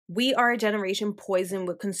worse. We are a generation poisoned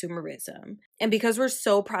with consumerism. And because we're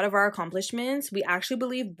so proud of our accomplishments, we actually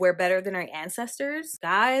believe we're better than our ancestors.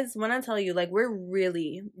 Guys, when I tell you, we're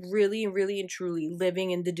really, really, really and truly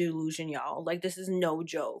living in the delusion, y'all. This is no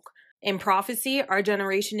joke. In prophecy, our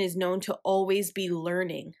generation is known to always be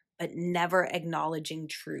learning, but never acknowledging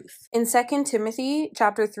truth. In 2 Timothy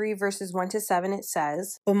chapter 3, verses 1-7, it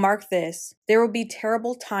says, "But mark this, there will be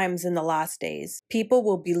terrible times in the last days. People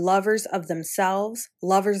will be lovers of themselves,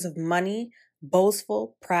 lovers of money,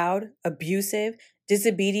 boastful, proud, abusive,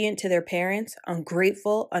 disobedient to their parents,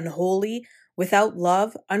 ungrateful, unholy, without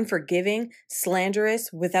love, unforgiving,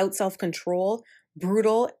 slanderous, without self-control,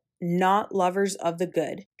 brutal, not lovers of the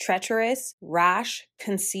good, treacherous, rash,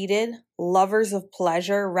 conceited, lovers of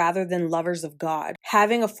pleasure rather than lovers of God,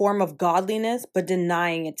 having a form of godliness but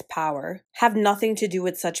denying its power. Have nothing to do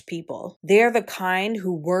with such people. They are the kind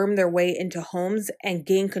who worm their way into homes and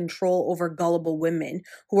gain control over gullible women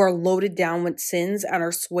who are loaded down with sins and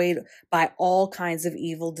are swayed by all kinds of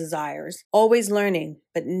evil desires, always learning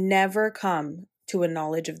but never come to a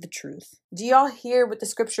knowledge of the truth." Do y'all hear what the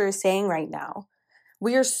scripture is saying right now?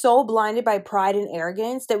 We are so blinded by pride and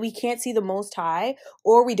arrogance that we can't see the Most High,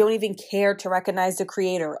 or we don't even care to recognize the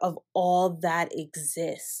Creator of all that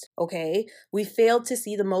exists, okay? We fail to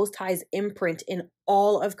see the Most High's imprint in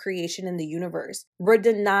all of creation in the universe. We're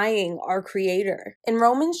denying our Creator. In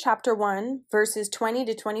Romans chapter 1, verses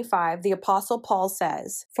 20-25, the Apostle Paul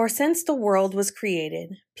says, "For since the world was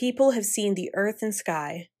created, people have seen the earth and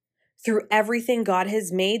sky. Through everything God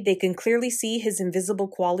has made, they can clearly see His invisible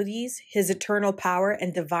qualities, His eternal power,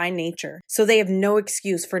 and divine nature. So they have no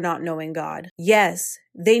excuse for not knowing God. Yes,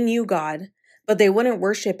 they knew God, but they wouldn't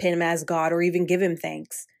worship Him as God or even give Him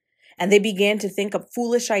thanks. And they began to think up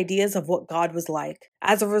foolish ideas of what God was like.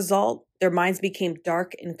 As a result, their minds became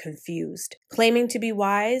dark and confused. Claiming to be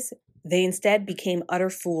wise, they instead became utter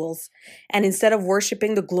fools, and instead of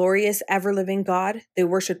worshiping the glorious, ever-living God, they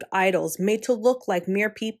worshipped idols made to look like mere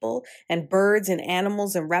people and birds and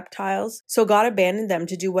animals and reptiles. So God abandoned them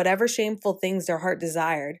to do whatever shameful things their heart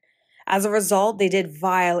desired. As a result, they did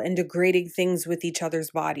vile and degrading things with each other's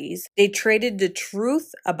bodies. They traded the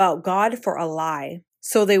truth about God for a lie.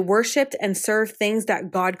 So they worshipped and served things that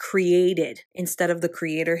God created instead of the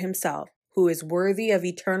Creator Himself, who is worthy of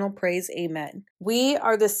eternal praise. Amen." We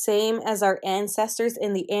are the same as our ancestors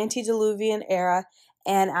in the antediluvian era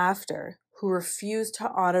and after, who refused to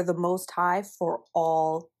honor the Most High for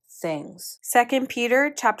all things. 2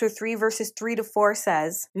 Peter chapter 3, verses 3-4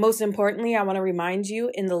 says, "Most importantly, I want to remind you,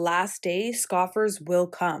 in the last days, scoffers will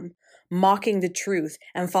come, mocking the truth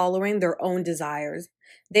and following their own desires.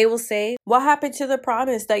 They will say, 'What happened to the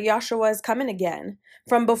promise that Yahshua is coming again?'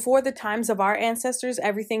 From before the times of our ancestors,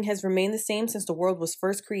 everything has remained the same since the world was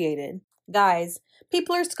first created." Guys,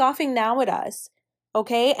 people are scoffing now at us,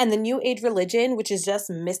 okay? And the New Age religion, which is just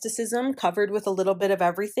mysticism covered with a little bit of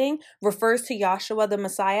everything, refers to Yahshua the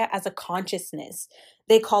Messiah as a consciousness.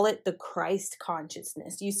 They call it the Christ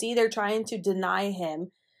consciousness. You see, they're trying to deny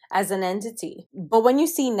Him as an entity. But when you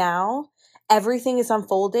see now, everything is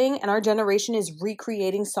unfolding, and our generation is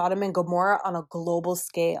recreating Sodom and Gomorrah on a global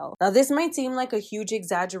scale. Now, this might seem like a huge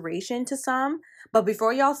exaggeration to some, but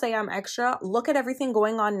before y'all say I'm extra, look at everything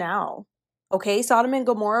going on now. Okay, Sodom and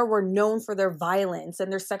Gomorrah were known for their violence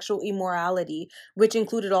and their sexual immorality, which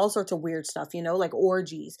included all sorts of weird stuff, like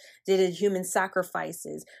orgies. They did human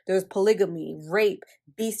sacrifices. There was polygamy, rape,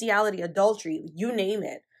 bestiality, adultery, you name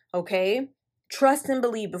it, okay? Trust and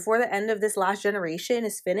believe before the end of this last generation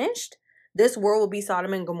is finished, this world will be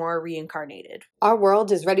Sodom and Gomorrah reincarnated. Our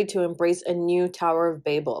world is ready to embrace a new Tower of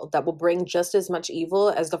Babel that will bring just as much evil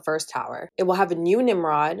as the first tower. It will have a new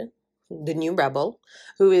Nimrod, the new rebel,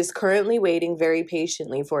 who is currently waiting very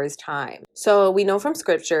patiently for his time. So we know from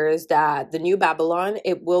scriptures that the new Babylon,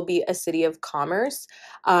 it will be a city of commerce,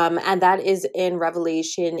 And that is in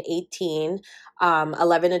Revelation 18,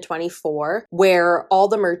 11 to 24, where all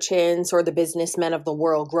the merchants or the businessmen of the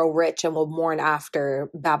world grow rich and will mourn after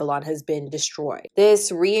Babylon has been destroyed.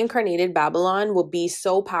 This reincarnated Babylon will be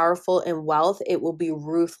so powerful in wealth, it will be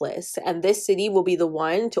ruthless. And this city will be the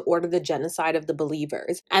one to order the genocide of the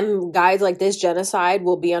believers. And guys, like, this genocide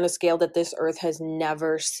will be on a scale that this earth has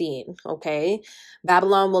never seen, okay?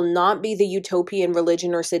 Babylon will not be the utopian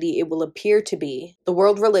religion or city it will appear to be. The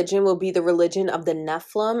world religion will be the religion of the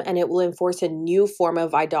Nephilim, and it will enforce a new form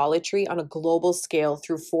of idolatry on a global scale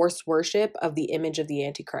through forced worship of the image of the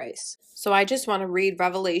Antichrist. So I just want to read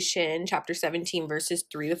Revelation chapter 17, verses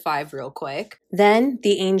 3 to 5 real quick. Then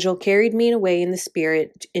the angel carried me away in the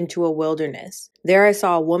spirit into a wilderness. There I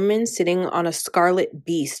saw a woman sitting on a scarlet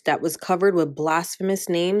beast that was covered with blasphemous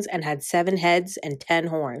names and had 7 heads and 10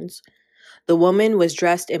 horns. The woman was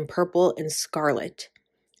dressed in purple and scarlet,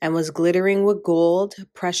 and was glittering with gold,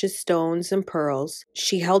 precious stones, and pearls.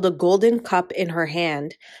 She held a golden cup in her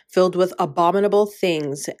hand, filled with abominable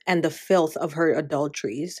things and the filth of her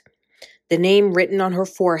adulteries. The name written on her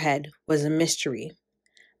forehead was a mystery: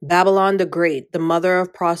 Babylon the Great, the mother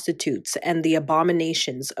of prostitutes and the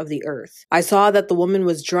abominations of the earth. I saw that the woman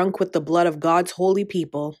was drunk with the blood of God's holy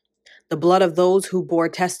people, the blood of those who bore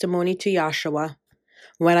testimony to Yahshua.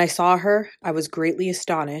 When I saw her, I was greatly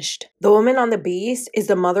astonished. The woman on the beast is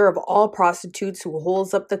the mother of all prostitutes who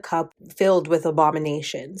holds up the cup filled with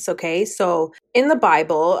abominations, okay? So in the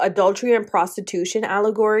Bible, adultery and prostitution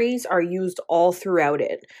allegories are used all throughout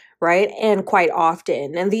it, right? And quite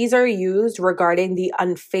often. And these are used regarding the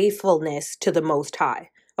unfaithfulness to the Most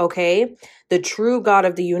High, okay? The true God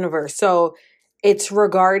of the universe. So it's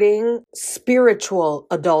regarding spiritual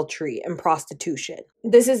adultery and prostitution.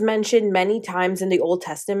 This is mentioned many times in the Old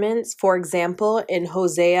Testament. For example, in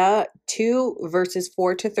Hosea 2, verses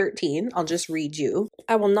 4 to 13, I'll just read you.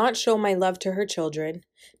 I will not show my love to her children,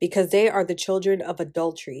 because they are the children of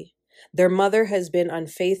adultery. Their mother has been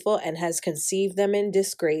unfaithful and has conceived them in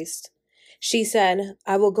disgrace. She said,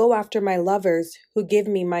 I will go after my lovers who give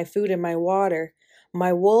me my food and my water,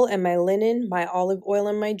 my wool and my linen, my olive oil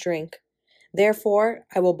and my drink. Therefore,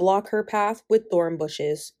 I will block her path with thorn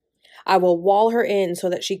bushes. I will wall her in so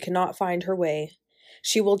that she cannot find her way.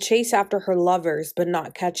 She will chase after her lovers, but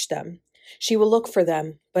not catch them. She will look for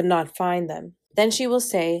them, but not find them. Then she will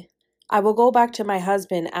say, I will go back to my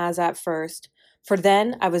husband as at first, for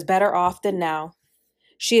then I was better off than now.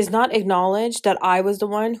 She has not acknowledged that I was the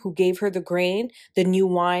one who gave her the grain, the new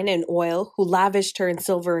wine and oil, who lavished her in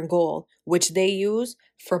silver and gold, which they use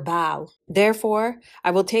for Baal. Therefore,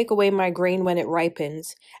 I will take away my grain when it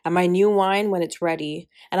ripens, and my new wine when it's ready,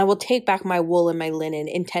 and I will take back my wool and my linen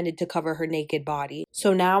intended to cover her naked body.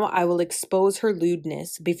 So now I will expose her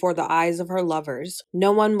lewdness before the eyes of her lovers.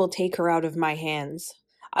 No one will take her out of my hands.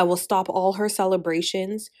 I will stop all her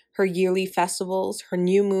celebrations, her yearly festivals, her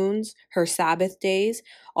new moons, her Sabbath days,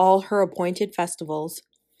 all her appointed festivals.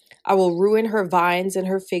 I will ruin her vines and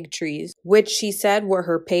her fig trees, which she said were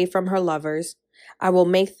her pay from her lovers. I will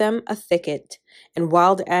make them a thicket, and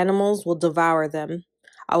wild animals will devour them.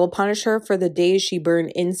 I will punish her for the days she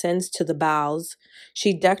burned incense to the Baals.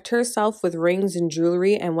 She decked herself with rings and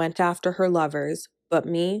jewelry and went after her lovers, but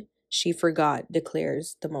me she forgot,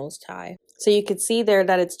 declares the Most High. So you could see there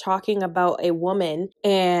that it's talking about a woman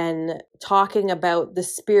and talking about the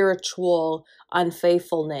spiritual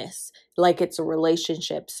unfaithfulness, like it's a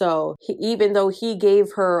relationship. So even though he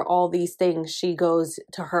gave her all these things, she goes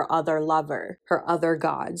to her other lover, her other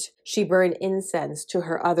gods. She burned incense to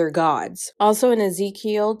her other gods. Also in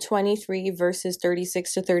Ezekiel 23 verses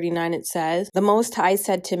 36 to 39, it says, The Most High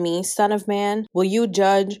said to me, Son of man, will you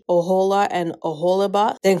judge Oholah and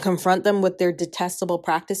Oholibah? Then confront them with their detestable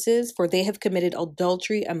practices, for they have committed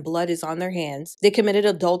adultery and blood is on their hands. They committed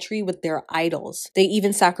adultery with their idols. They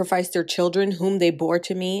even sacrificed their children whom they bore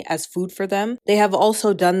to me as food for them. They have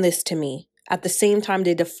also done this to me. At the same time,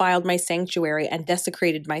 they defiled my sanctuary and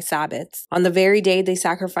desecrated my Sabbaths. On the very day they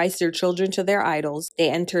sacrificed their children to their idols, they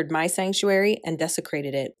entered my sanctuary and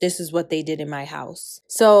desecrated it. This is what they did in my house.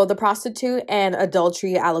 So the prostitute and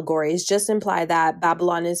adultery allegories just imply that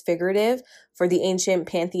Babylon is figurative for the ancient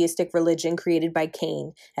pantheistic religion created by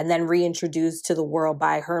Cain and then reintroduced to the world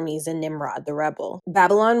by Hermes and Nimrod, the rebel.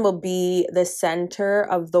 Babylon will be the center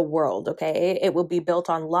of the world, okay? It will be built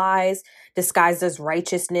on lies, disguised as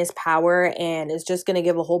righteousness, power, and is just going to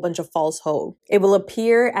give a whole bunch of false hope. It will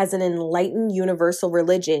appear as an enlightened universal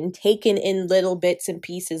religion taken in little bits and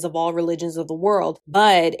pieces of all religions of the world,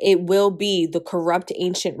 but it will be the corrupt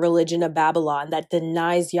ancient religion of Babylon that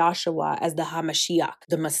denies Yahshua as the Hamashiach,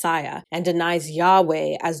 the Messiah, and denies denies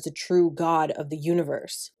Yahweh as the true God of the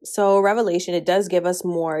universe. So Revelation, it does give us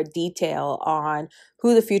more detail on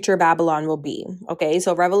who the future Babylon will be. Okay,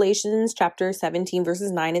 so Revelations chapter 17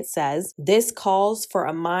 verses 9, it says, "This calls for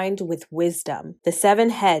a mind with wisdom. The 7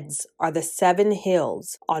 heads are the 7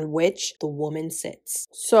 hills on which the woman sits."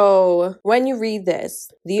 So when you read this,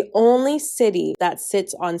 the only city that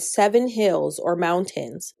sits on 7 hills or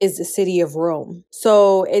mountains is the city of Rome.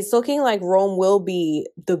 So it's looking like Rome will be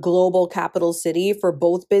the global capital city for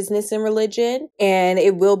both business and religion, and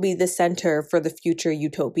it will be the center for the future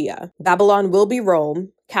utopia. Babylon will be Rome,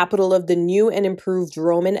 capital of the new and improved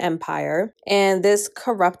Roman Empire. And this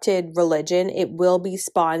corrupted religion, it will be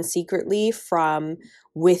spawned secretly from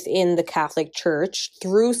within the Catholic Church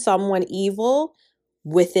through someone evil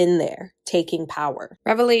within there, taking power.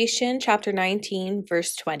 Revelation chapter 19,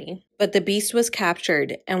 verse 20. "But the beast was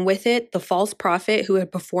captured, and with it the false prophet who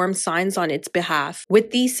had performed signs on its behalf. With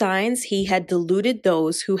these signs he had deluded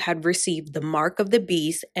those who had received the mark of the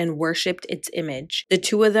beast and worshipped its image. The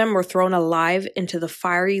 2 of them were thrown alive into the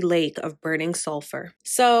fiery lake of burning sulfur."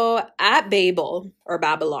 So at Babel, or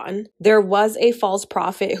Babylon, there was a false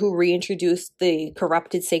prophet who reintroduced the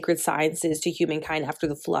corrupted sacred sciences to humankind after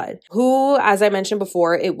the flood, who, as I mentioned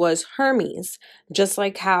before, it was Hermes. Just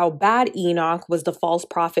like how bad Enoch was the false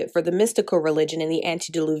prophet for the mystical religion in the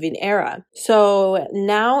antediluvian era. So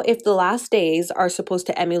now if the last days are supposed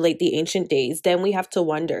to emulate the ancient days, then we have to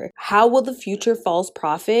wonder, how will the future false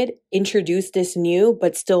prophet introduce this new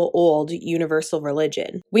but still old universal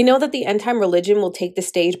religion? We know that the end time religion will take the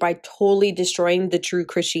stage by totally destroying the true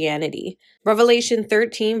Christianity. Revelation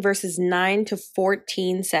 13 verses 9 to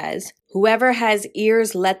 14 says, "Whoever has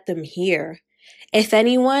ears, let them hear. If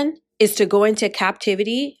anyone is to go into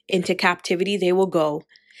captivity they will go.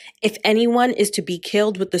 If anyone is to be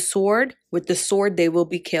killed with the sword they will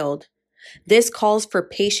be killed. This calls for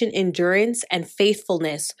patient endurance and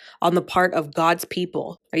faithfulness on the part of God's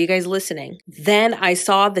people." Are you guys listening? "Then I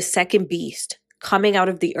saw the second beast coming out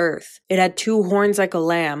of the earth. It had 2 horns like a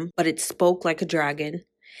lamb, but it spoke like a dragon.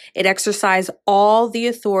 It exercised all the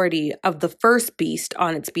authority of the first beast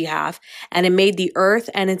on its behalf, and it made the earth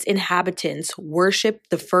and its inhabitants worship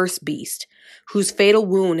the first beast, whose fatal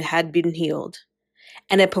wound had been healed.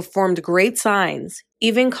 And it performed great signs,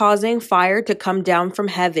 even causing fire to come down from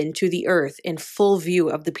heaven to the earth in full view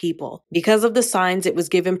of the people. Because of the signs it was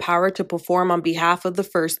given power to perform on behalf of the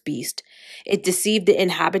first beast, it deceived the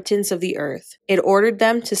inhabitants of the earth. It ordered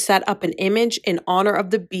them to set up an image in honor of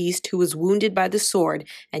the beast who was wounded by the sword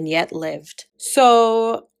and yet lived."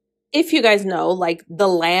 So if you guys know, like the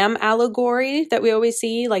lamb allegory that we always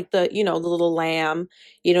see, like the little lamb,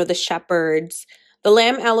 the shepherds. The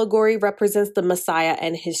lamb allegory represents the Messiah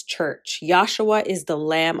and his church. Yahshua is the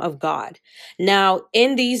Lamb of God. Now,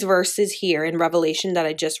 in these verses here in Revelation that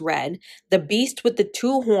I just read, the beast with the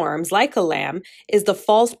 2 horns, like a lamb, is the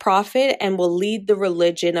false prophet and will lead the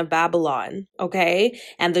religion of Babylon, okay?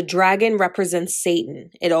 And the dragon represents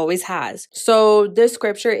Satan. It always has. So this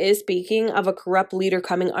scripture is speaking of a corrupt leader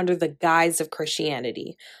coming under the guise of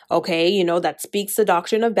Christianity, okay? That speaks the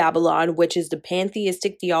doctrine of Babylon, which is the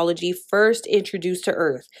pantheistic theology first introduced to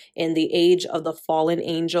earth in the age of the fallen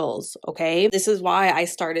angels, okay? This is why I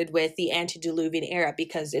started with the antediluvian era,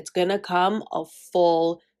 because it's gonna come a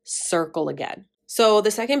full circle again. So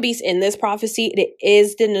the second beast in this prophecy, it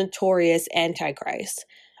is the notorious Antichrist.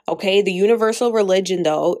 Okay, the universal religion,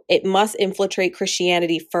 though, it must infiltrate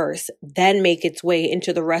Christianity first, then make its way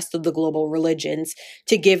into the rest of the global religions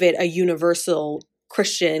to give it a universal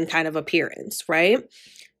Christian kind of appearance, right?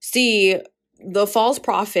 See, the false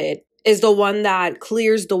prophet is the one that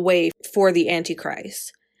clears the way for the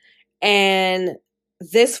Antichrist. And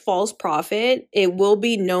this false prophet, it will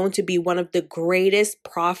be known to be one of the greatest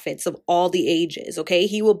prophets of all the ages, okay?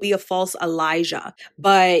 He will be a false Elijah.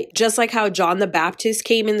 But just like how John the Baptist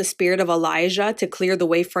came in the spirit of Elijah to clear the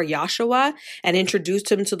way for Yahshua and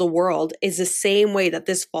introduced him to the world, is the same way that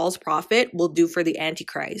this false prophet will do for the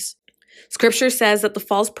Antichrist. Scripture says that the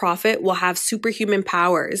false prophet will have superhuman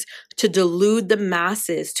powers to delude the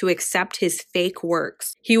masses to accept his fake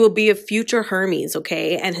works. He will be a future Hermes,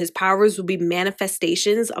 okay? And his powers will be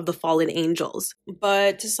manifestations of the fallen angels.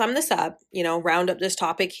 But to sum this up, round up this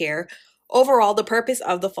topic here, overall, the purpose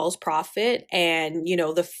of the false prophet and,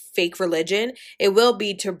 the fake religion, it will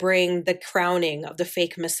be to bring the crowning of the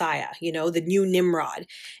fake Messiah, the new Nimrod.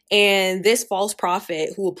 And this false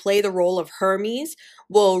prophet who will play the role of Hermes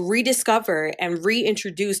will rediscover and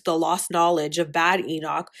reintroduce the lost knowledge of bad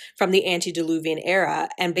Enoch from the antediluvian era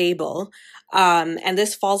and Babel. And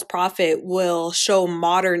this false prophet will show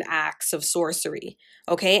modern acts of sorcery.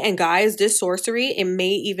 Okay. And guys, this sorcery, it may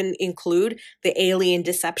even include the alien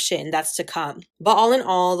deception that's to come. But all in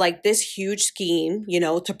all, like this huge scheme,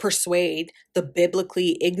 to persuade the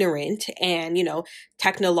biblically ignorant and,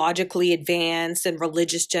 technologically advanced and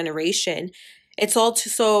religious generation, it's all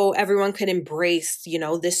so everyone could embrace,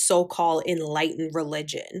 this so-called enlightened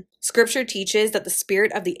religion. Scripture teaches that the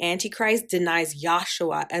spirit of the Antichrist denies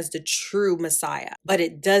Yahshua as the true Messiah, but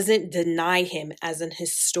it doesn't deny him as an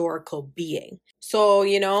historical being. So,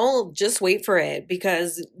 just wait for it,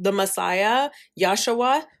 because the Messiah,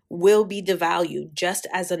 Yahshua, will be devalued just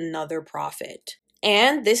as another prophet.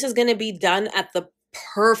 And this is going to be done at the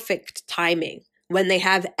perfect timing, when they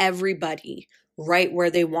have everybody right where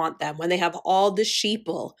they want them, when they have all the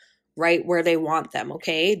sheeple right where they want them,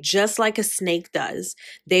 okay? Just like a snake does,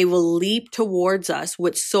 they will leap towards us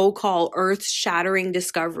with so-called earth-shattering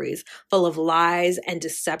discoveries full of lies and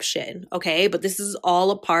deception, okay? But this is all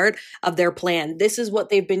a part of their plan. This is what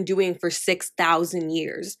they've been doing for 6,000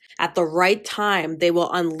 years. At the right time, they will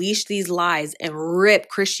unleash these lies and rip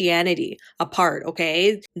Christianity apart,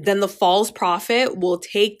 okay? Then the false prophet will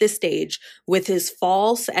take the stage with his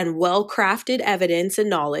false and well-crafted evidence and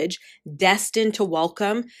knowledge, destined to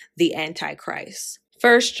welcome the Antichrist.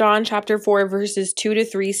 1 John chapter 4 verses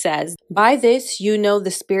 2-3 says, "By this you know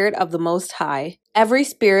the Spirit of the Most High. Every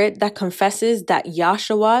spirit that confesses that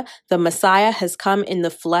Yahshua the Messiah has come in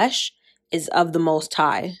the flesh is of the Most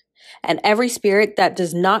High. And every spirit that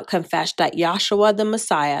does not confess that Yahshua the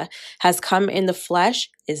Messiah has come in the flesh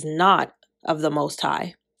is not of the Most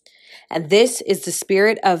High. And this is the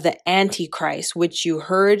spirit of the Antichrist, which you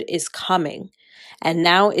heard is coming, and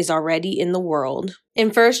now is already in the world." In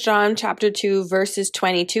 1 John chapter 2 verses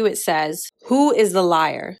 22 it says, "Who is the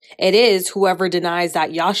liar? It is whoever denies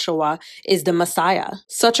that Yahshua is the Messiah.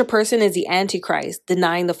 Such a person is the Antichrist,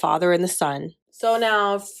 denying the Father and the Son." So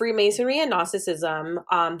now Freemasonry and Gnosticism,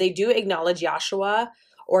 they do acknowledge Yahshua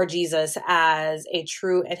or Jesus as a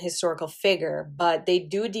true and historical figure, but they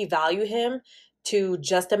do devalue him to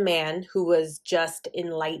just a man who was just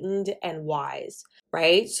enlightened and wise,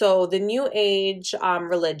 right? So the New Age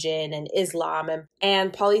religion and Islam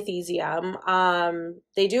and polytheism,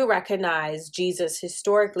 they do recognize Jesus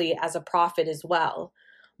historically as a prophet as well.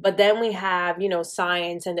 But then we have,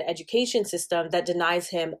 science and the education system that denies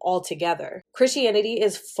him altogether. Christianity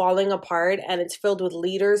is falling apart, and it's filled with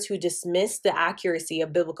leaders who dismiss the accuracy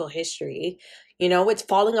of biblical history. It's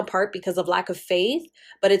falling apart because of lack of faith,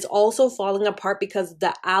 but it's also falling apart because of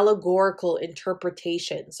the allegorical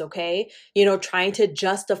interpretations, okay? Trying to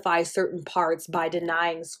justify certain parts by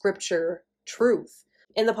denying scripture truth.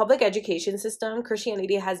 In the public education system,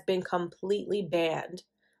 Christianity has been completely banned.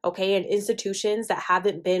 Okay, and institutions that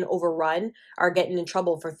haven't been overrun are getting in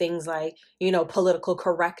trouble for things like, political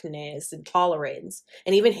correctness and tolerance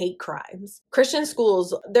and even hate crimes. Christian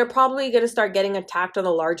schools, they're probably going to start getting attacked on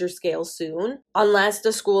a larger scale soon, unless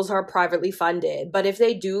the schools are privately funded. But if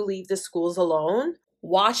they do leave the schools alone,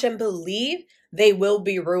 watch and believe they will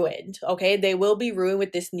be ruined, okay? They will be ruined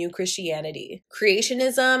with this new Christianity.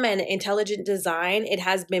 Creationism and intelligent design, it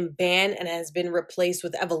has been banned and has been replaced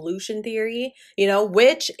with evolution theory,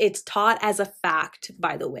 which it's taught as a fact,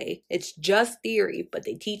 by the way. It's just theory, but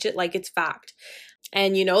they teach it like it's fact.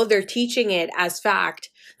 And, they're teaching it as fact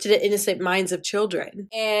to the innocent minds of children.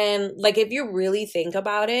 And, if you really think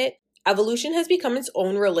about it, evolution has become its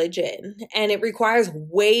own religion, and it requires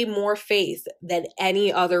way more faith than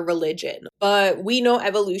any other religion. But we know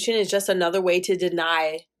evolution is just another way to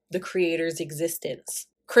deny the creator's existence.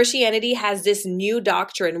 Christianity has this new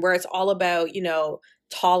doctrine where it's all about,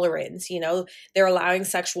 tolerance. They're allowing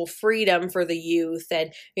sexual freedom for the youth,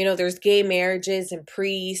 and, there's gay marriages and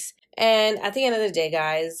priests. And at the end of the day,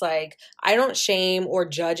 guys, I don't shame or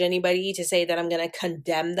judge anybody to say that I'm going to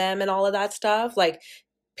condemn them and all of that stuff.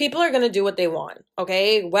 People are going to do what they want,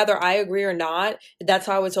 okay? Whether I agree or not, that's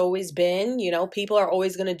how it's always been. People are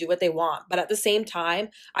always going to do what they want. But at the same time,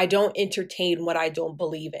 I don't entertain what I don't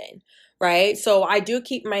believe in, right? So I do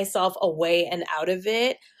keep myself away and out of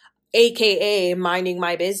it, AKA minding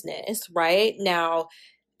my business, right? Now,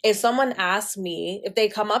 if someone asks me, if they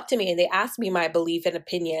come up to me and they ask me my belief and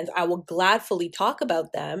opinions, I will gladly talk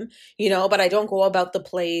about them, but I don't go about the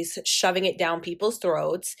place shoving it down people's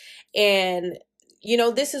throats. And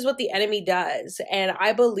this is what the enemy does. And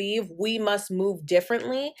I believe we must move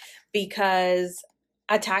differently, because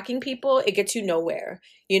attacking people, it gets you nowhere.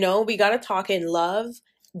 We got to talk in love,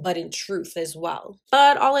 but in truth as well.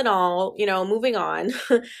 But all in all, moving on.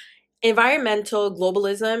 Environmental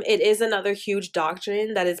globalism, it is another huge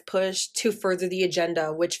doctrine that is pushed to further the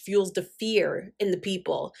agenda, which fuels the fear in the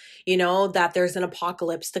people, that there's an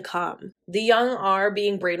apocalypse to come. The young are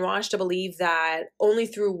being brainwashed to believe that only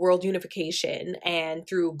through world unification and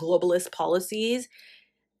through globalist policies,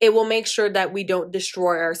 it will make sure that we don't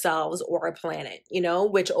destroy ourselves or our planet,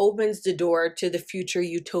 which opens the door to the future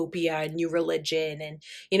utopia and new religion and,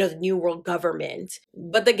 the new world government.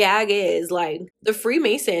 But the gag is like the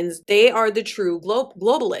Freemasons, they are the true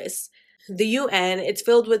globalists. The UN, it's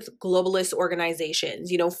filled with globalist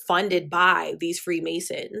organizations, funded by these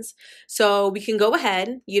Freemasons. So we can go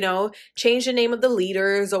ahead, change the name of the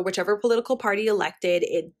leaders or whichever political party elected.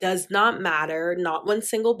 It does not matter, not one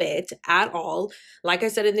single bit at all. Like I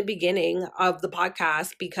said in the beginning of the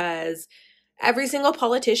podcast, because every single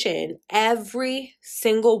politician, every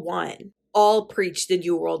single one, all preach the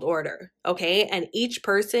New World Order, okay? And each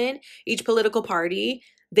person, each political party,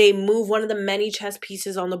 they move one of the many chess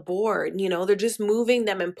pieces on the board. They're just moving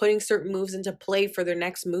them and putting certain moves into play for their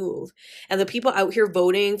next move. And the people out here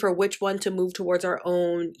voting for which one to move towards our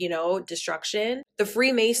own, destruction. The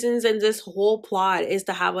Freemasons and this whole plot is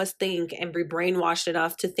to have us think and be brainwashed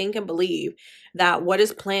enough to think and believe that what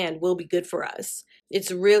is planned will be good for us.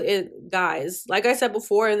 It's real, guys, like I said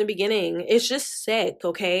before in the beginning, it's just sick,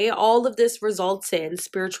 okay? All of this results in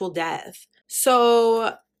spiritual death.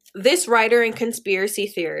 So this writer and conspiracy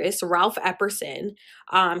theorist, Ralph Epperson,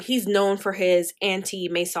 he's known for his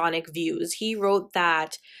anti-Masonic views. He wrote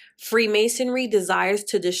that Freemasonry desires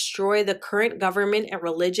to destroy the current government and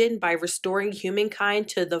religion by restoring humankind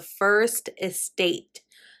to the first estate,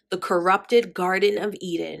 the corrupted Garden of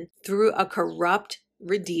Eden, through a corrupt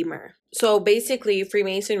Redeemer. So basically,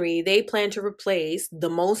 Freemasonry, they plan to replace the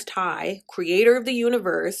Most High, creator of the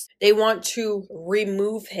universe. They want to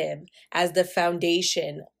remove him as the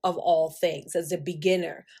foundation of all things, as the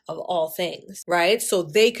beginner of all things, right? So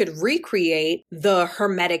they could recreate the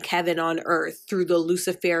Hermetic heaven on earth through the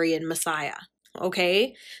Luciferian Messiah,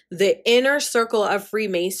 okay? The inner circle of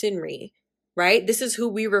Freemasonry, right? This is who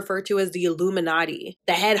we refer to as the Illuminati,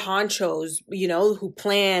 the head honchos, who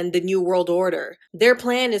plan the New World Order. Their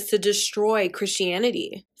plan is to destroy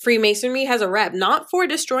Christianity. Freemasonry has a rep, not for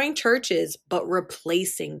destroying churches, but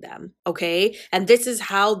replacing them, okay? And this is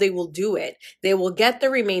how they will do it. They will get the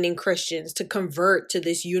remaining Christians to convert to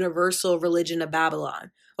this universal religion of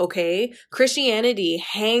Babylon. Okay, Christianity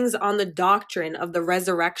hangs on the doctrine of the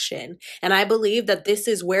resurrection, and I believe that this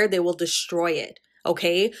is where they will destroy it.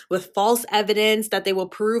 Okay, with false evidence that they will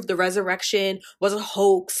prove the resurrection was a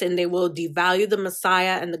hoax, and they will devalue the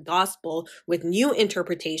Messiah and the gospel with new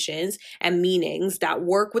interpretations and meanings that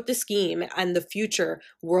work with the scheme and the future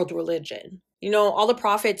world religion. All the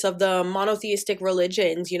prophets of the monotheistic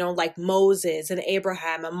religions, like Moses and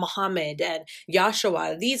Abraham and Muhammad and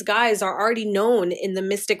Yahshua, these guys are already known in the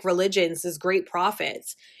mystic religions as great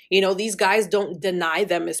prophets. These guys don't deny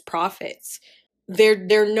them as prophets.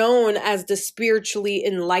 They're known as the spiritually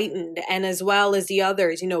enlightened, and as well as the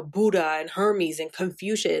others, Buddha and Hermes and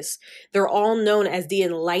Confucius. They're all known as the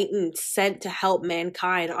enlightened, sent to help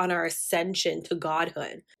mankind on our ascension to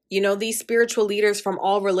godhood. These spiritual leaders from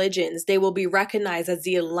all religions, they will be recognized as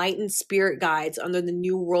the enlightened spirit guides under the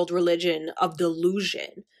New World religion of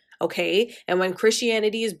delusion. Okay, and when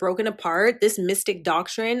Christianity is broken apart, this mystic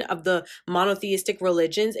doctrine of the monotheistic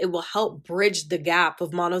religions, it will help bridge the gap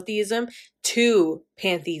of monotheism to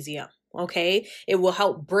pantheism. Okay, it will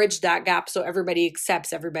help bridge that gap so everybody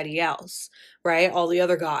accepts everybody else, right? All the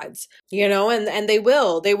other gods, and they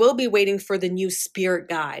will be waiting for the new spirit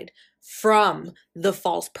guide from the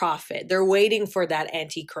false prophet. They're waiting for that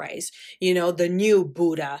Antichrist, the new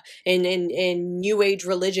Buddha. In New Age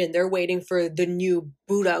religion, they're waiting for the new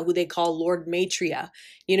Buddha, who they call Lord Maitreya.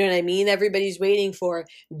 You know what I mean? Everybody's waiting for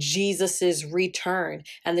Jesus's return.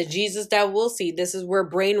 And the Jesus that we'll see, this is where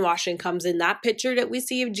brainwashing comes in. That picture that we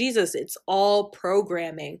see of Jesus, it's all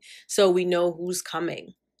programming. So we know who's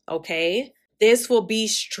coming, okay? This will be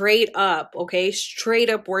straight up, okay?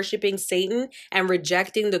 Straight up worshiping Satan and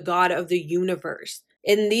rejecting the God of the universe.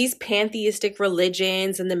 In these pantheistic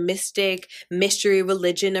religions and the mystic mystery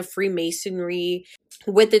religion of Freemasonry,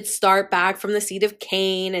 with its start back from the seed of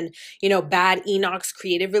Cain and, bad Enoch's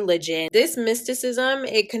creative religion, this mysticism,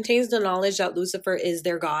 it contains the knowledge that Lucifer is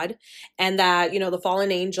their god, and that, the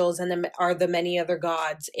fallen angels are the many other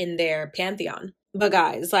gods in their pantheon. But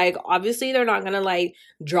guys, like, obviously they're not gonna like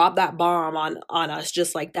drop that bomb on us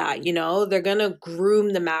just like that, you know? They're gonna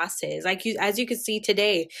groom the masses. Like, you, as you can see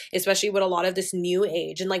today, especially with a lot of this new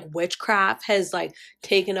age, and like witchcraft has like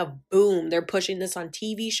taken a boom. They're pushing this on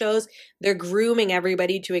TV shows. They're grooming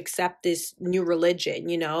everybody to accept this new religion,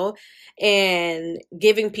 you know? And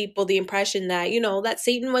giving people the impression that, you know, that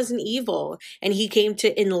Satan wasn't evil and he came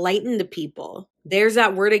to enlighten the people. There's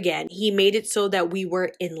that word again. He made it so that we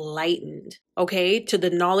were enlightened, okay, to the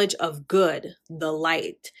knowledge of good, the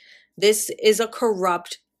light. This is a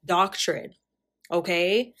corrupt doctrine,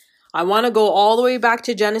 okay? I want to go all the way back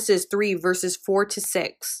to Genesis 3, verses 4 to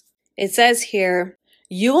 6. It says here,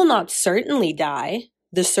 "You will not certainly die,"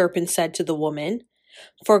 the serpent said to the woman.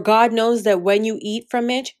 "For God knows that when you eat from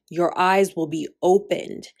it, your eyes will be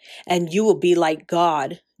opened, and you will be like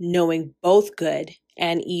God, knowing both good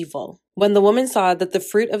and evil." When the woman saw that the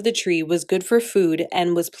fruit of the tree was good for food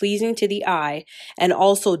and was pleasing to the eye, and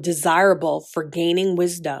also desirable for gaining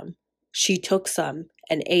wisdom, she took some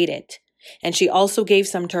and ate it. And she also gave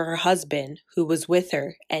some to her husband who was with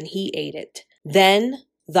her, and he ate it. Then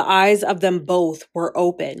the eyes of them both were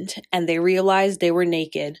opened, and they realized they were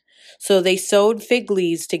naked. So they sewed fig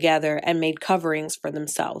leaves together and made coverings for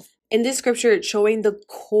themselves. In this scripture, it's showing the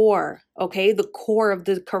core, okay, the core of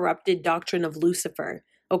the corrupted doctrine of Lucifer,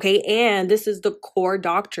 okay, and this is the core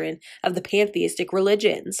doctrine of the pantheistic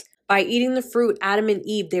religions. By eating the fruit, Adam and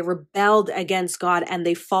Eve, they rebelled against God and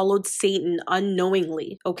they followed Satan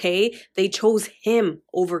unknowingly, okay? They chose him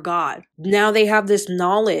over God. Now they have this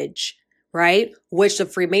knowledge, right? Which the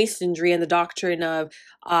Freemasonry and the doctrine of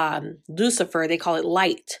Lucifer, they call it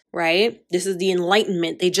light, right? This is the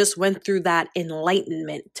enlightenment. They just went through that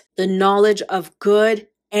enlightenment. The knowledge of good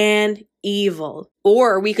and evil.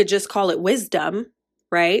 Or we could just call it wisdom,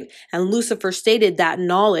 right? And Lucifer stated that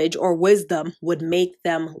knowledge or wisdom would make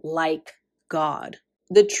them like God.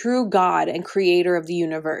 The true God and creator of the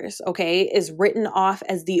universe, okay, is written off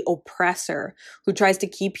as the oppressor who tries to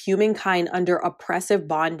keep humankind under oppressive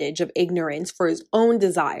bondage of ignorance for his own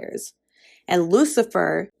desires. And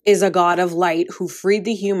Lucifer is a god of light who freed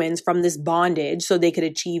the humans from this bondage so they could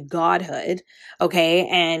achieve godhood, okay?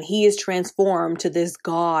 And he is transformed to this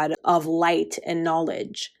god of light and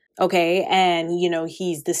knowledge. Okay, and you know,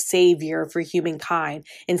 he's the savior for humankind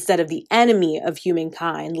instead of the enemy of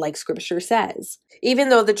humankind, like scripture says. Even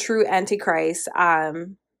though the true Antichrist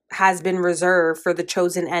has been reserved for the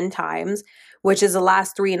chosen end times, which is the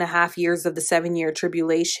last 3.5 years of the 7-year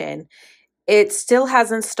tribulation, it still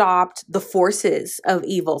hasn't stopped the forces of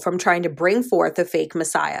evil from trying to bring forth a fake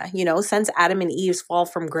Messiah, you know, since Adam and Eve's fall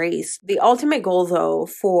from grace. The ultimate goal, though,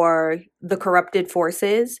 for the corrupted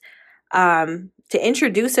forces, to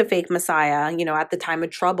introduce a fake Messiah, you know, at the time of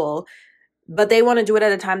trouble, but they want to do it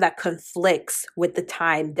at a time that conflicts with the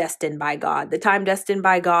time destined by God. The time destined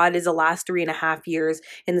by God is the last 3.5 years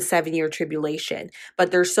in the 7-year tribulation.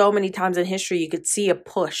 But there's so many times in history you could see a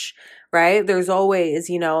push, right? There's always,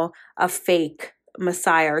 you know, a fake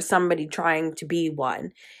Messiah or somebody trying to be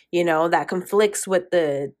one, you know, that conflicts with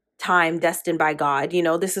the time destined by God. You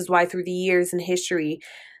know, this is why through the years in history,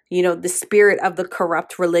 you know, the spirit of the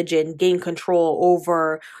corrupt religion gain control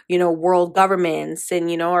over, you know, world governments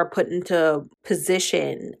and, you know, are put into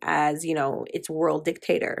position as, you know, its world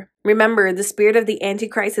dictator. Remember, the spirit of the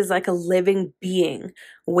Antichrist is like a living being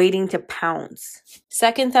waiting to pounce.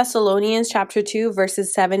 2 Thessalonians chapter 2,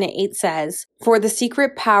 verses 7 to 8 says, "For the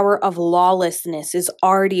secret power of lawlessness is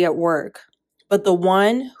already at work. But the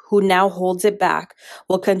one who now holds it back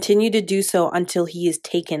will continue to do so until he is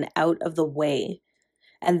taken out of the way.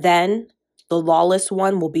 And then the lawless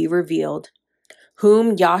one will be revealed,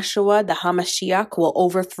 whom Yahshua the Hamashiach will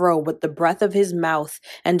overthrow with the breath of his mouth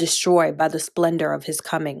and destroy by the splendor of his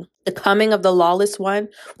coming. The coming of the lawless one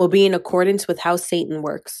will be in accordance with how Satan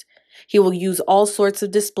works. He will use all sorts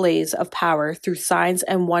of displays of power through signs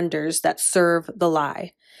and wonders that serve the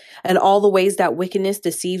lie. And all the ways that wickedness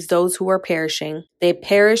deceives those who are perishing. They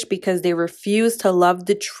perish because they refuse to love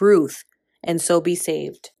the truth and so be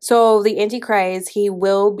saved." So the Antichrist, he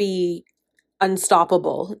will be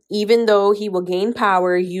unstoppable, even though he will gain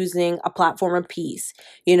power using a platform of peace,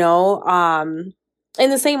 you know, in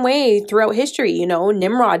the same way throughout history, you know,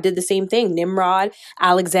 Nimrod did the same thing. Nimrod,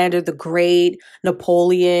 Alexander the Great,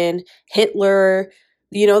 Napoleon, Hitler,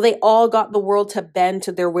 you know, they all got the world to bend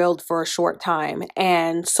to their will for a short time.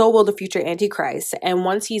 And so will the future Antichrist. And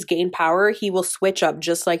once he's gained power, he will switch up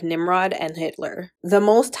just like Nimrod and Hitler. The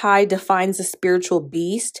Most High defines the spiritual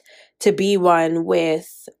beast to be one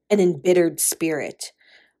with an embittered spirit,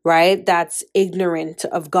 right? That's ignorant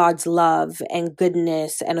of God's love and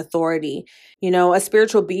goodness and authority. A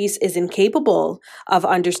spiritual beast is incapable of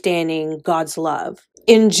understanding God's love.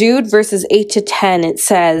 In Jude verses 8 to 10, it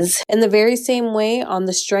says, "In the very same way, on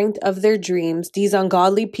the strength of their dreams, these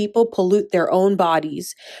ungodly people pollute their own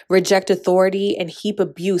bodies, reject authority, and heap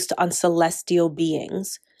abuse on celestial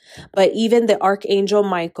beings. But even the archangel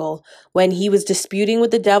Michael, when he was disputing with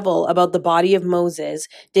the devil about the body of Moses,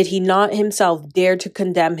 did he not himself dare to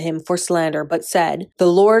condemn him for slander, but said, 'The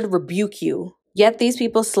Lord rebuke you.' Yet these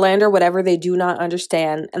people slander whatever they do not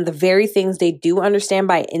understand, and the very things they do understand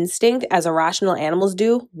by instinct, as irrational animals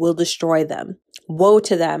do, will destroy them. Woe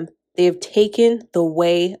to them! They have taken the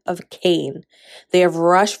way of Cain. They have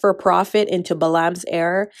rushed for profit into Balaam's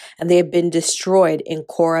error, and they have been destroyed in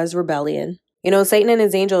Korah's rebellion." Satan and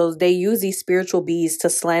his angels, they use these spiritual beasts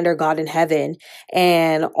to slander God in heaven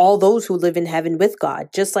and all those who live in heaven with God,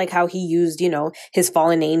 just like how he used, his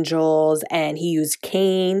fallen angels, and he used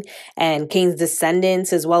Cain and Cain's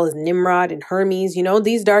descendants, as well as Nimrod and Hermes.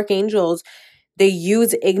 These dark angels, they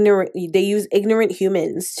use ignorant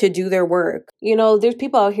humans to do their work. There's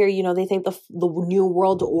people out here, they think the new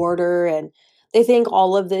world order, and they think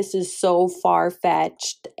all of this is so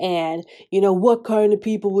far-fetched, and what kind of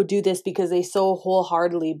people would do this because they so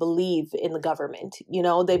wholeheartedly believe in the government.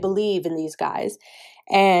 They believe in these guys.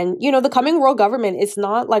 And the coming world government is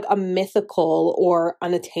not like a mythical or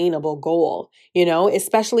unattainable goal,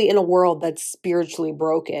 especially in a world that's spiritually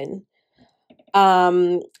broken.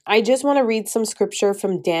 I just want to read some scripture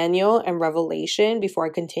from Daniel and Revelation before I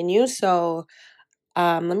continue. So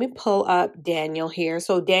let me pull up Daniel here.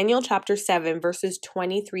 So Daniel chapter 7, verses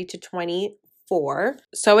 23 to 24.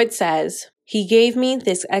 So it says, "He gave me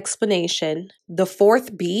this explanation. The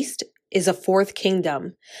fourth beast is a fourth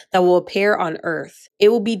kingdom that will appear on earth. It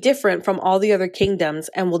will be different from all the other kingdoms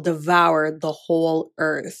and will devour the whole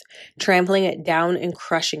earth, trampling it down and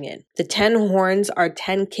crushing it. The 10 horns are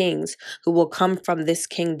 10 kings who will come from this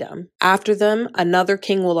kingdom. After them, another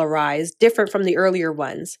king will arise, different from the earlier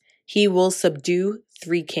ones. He will subdue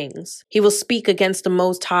 3 kings. He will speak against the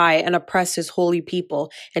Most High and oppress his holy people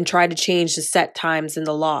and try to change the set times and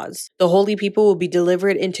the laws. The holy people will be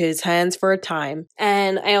delivered into his hands for a time."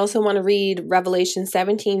 And I also want to read Revelation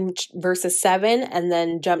 17 verses 7 and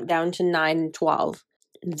then jump down to 9 and 12.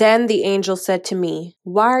 "Then the angel said to me,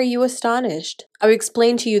 'Why are you astonished? I will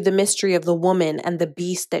explain to you the mystery of the woman and the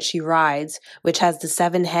beast that she rides, which has the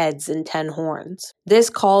 7 heads and 10 horns.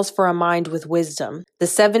 This calls for a mind with wisdom. The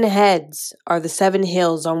 7 heads are the 7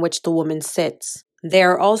 hills on which the woman sits.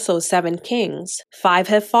 There are also 7 kings. 5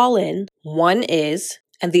 have fallen, 1 is,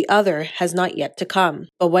 and the other has not yet to come.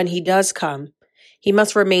 But when he does come, he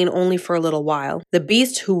must remain only for a little while. The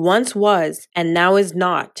beast who once was and now is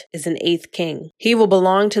not is an 8th king. He will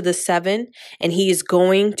belong to the 7, and he is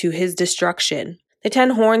going to his destruction. The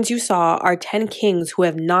 10 horns you saw are 10 kings who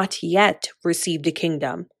have not yet received a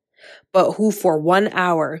kingdom, but who for 1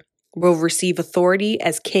 hour will receive authority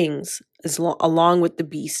as kings along with the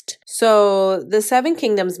beast." So the 7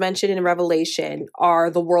 kingdoms mentioned in Revelation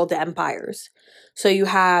are the world empires. So you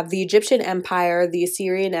have the Egyptian Empire, the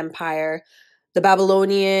Assyrian Empire, the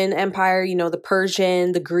Babylonian Empire, the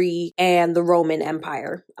Persian, the Greek, and the Roman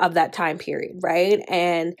Empire of that time period, right?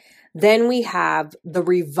 And then we have the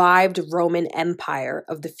revived Roman Empire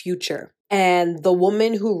of the future. And the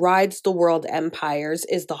woman who rides the world empires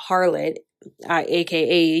is the harlot,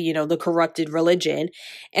 aka, the corrupted religion.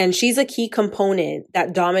 And she's a key component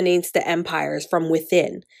that dominates the empires from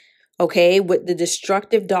within. Okay, with the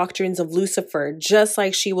destructive doctrines of Lucifer, just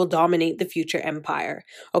like she will dominate the future empire.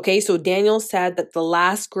 Okay, so Daniel said that the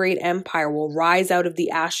last great empire will rise out of the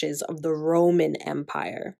ashes of the Roman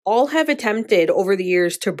Empire. All have attempted over the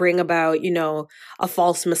years to bring about, a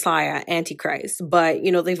false Messiah, Antichrist, but,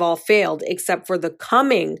 they've all failed except for the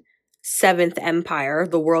coming 7th empire,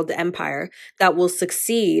 the world empire, that will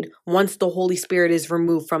succeed once the Holy Spirit is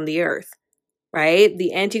removed from the earth. Right?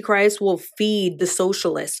 The Antichrist will feed the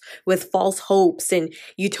socialists with false hopes and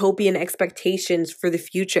utopian expectations for the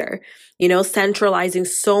future, centralizing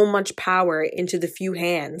so much power into the few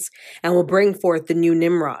hands, and will bring forth the new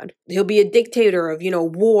Nimrod. He'll be a dictator of,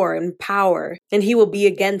 war and power, and he will be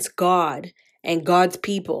against God and God's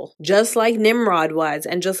people, just like Nimrod was,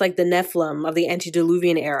 and just like the Nephilim of the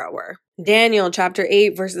antediluvian era were. Daniel chapter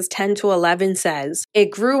 8 verses 10 to 11 says,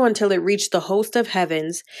 "It grew until it reached the host of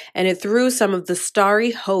heavens, and it threw some of the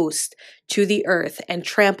starry host to the earth and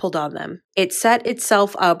trampled on them. It set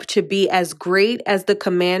itself up to be as great as the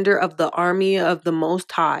commander of the army of the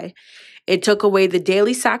Most High. It took away the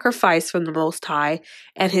daily sacrifice from the Most High,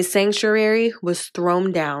 and his sanctuary was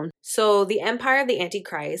thrown down. So the empire of the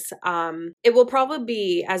Antichrist, it will probably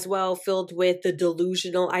be as well filled with the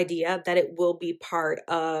delusional idea that it will be part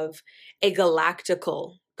of a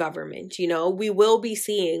galactical government. We will be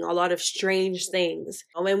seeing a lot of strange things.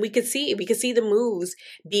 And we could see the moves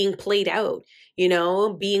being played out,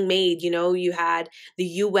 being made. You had the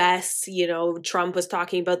US, Trump was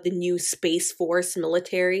talking about the new Space Force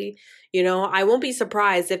military. I won't be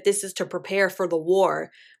surprised if this is to prepare for the war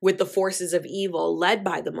with the forces of evil led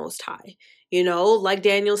by the Most High. Like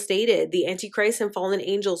Daniel stated, the Antichrist and fallen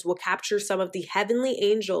angels will capture some of the heavenly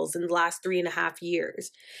angels in the last 3.5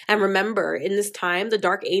 years. And remember, in this time, the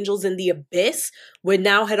dark angels in the abyss would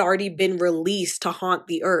now had already been released to haunt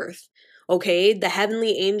the earth. Okay, the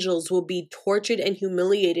heavenly angels will be tortured and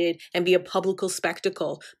humiliated and be a public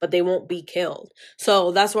spectacle, but they won't be killed.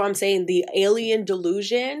 So that's what I'm saying. The alien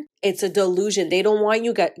delusion, it's a delusion. They don't want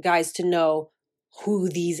you guys to know who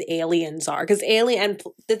these aliens are. Because and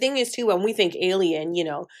the thing is too, when we think alien,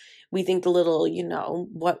 we think the little,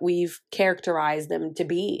 what we've characterized them to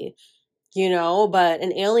be. But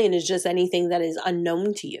an alien is just anything that is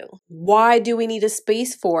unknown to you. Why do we need a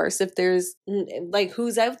space force if there's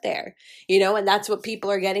who's out there? And that's what people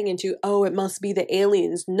are getting into. Oh, it must be the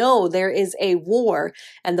aliens. No, there is a war,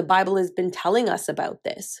 and the Bible has been telling us about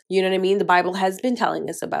this. You know what I mean? The Bible has been telling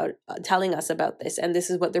us about this, and this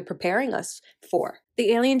is what they're preparing us for.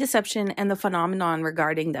 The alien deception and the phenomenon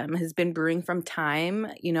regarding them has been brewing from time,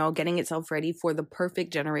 getting itself ready for the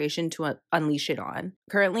perfect generation to unleash it on.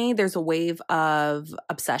 Currently, there's a wave of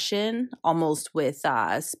obsession almost with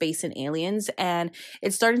space and aliens, and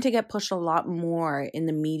it's starting to get pushed a lot more in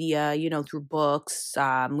the media, through books,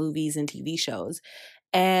 movies, and TV shows.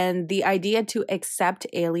 And the idea to accept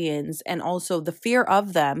aliens and also the fear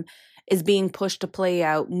of them is being pushed to play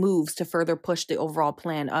out moves to further push the overall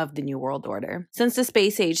plan of the New World Order. Since the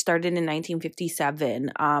space age started in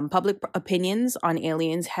 1957, public opinions on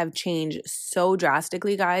aliens have changed so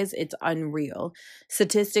drastically, guys. It's unreal.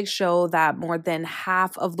 Statistics show that more than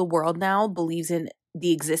half of the world now believes in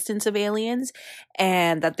the existence of aliens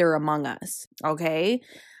and that they're among us, okay?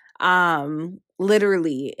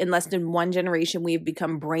 Literally, in less than one generation, we've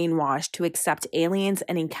become brainwashed to accept aliens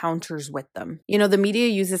and encounters with them. The media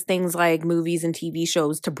uses things like movies and TV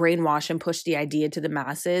shows to brainwash and push the idea to the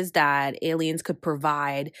masses that aliens could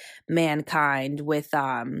provide mankind with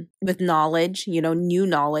knowledge, new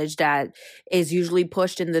knowledge that is usually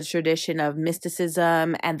pushed in the tradition of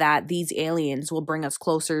mysticism, and that these aliens will bring us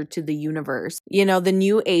closer to the universe. The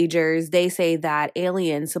New Agers, they say that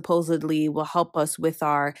aliens supposedly will help us with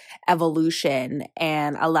our evolution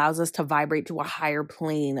and allows us to vibrate to a higher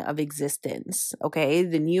plane of existence. Okay,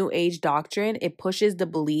 the New Age doctrine, it pushes the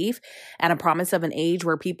belief and a promise of an age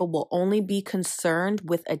where people will only be concerned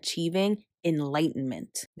with achieving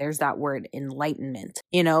enlightenment. There's that word, enlightenment,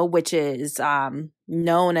 which is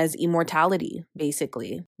known as immortality,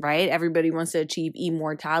 basically, right? Everybody wants to achieve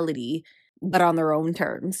immortality, but on their own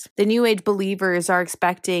terms. The New Age believers are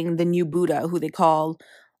expecting the new Buddha, who they call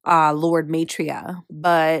Lord Maitreya.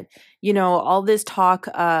 But, all this talk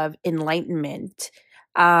of enlightenment,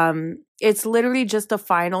 it's literally just a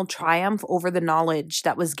final triumph over the knowledge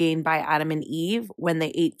that was gained by Adam and Eve when they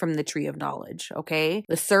ate from the tree of knowledge, okay?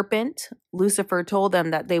 The serpent, Lucifer, told them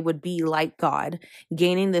that they would be like God,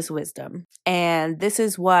 gaining this wisdom. And this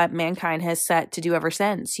is what mankind has set to do ever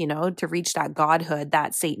since, to reach that godhood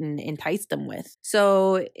that Satan enticed them with.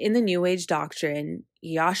 So in the New Age doctrine,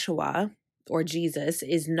 Yahshua, or Jesus,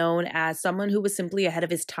 is known as someone who was simply ahead of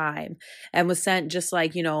his time and was sent just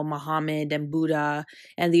like, Muhammad and Buddha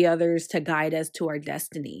and the others to guide us to our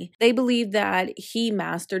destiny. They believe that he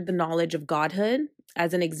mastered the knowledge of godhood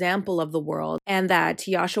as an example of the world, and that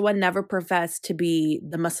Yahshua never professed to be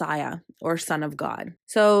the Messiah or Son of God.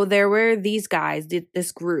 So there were these guys,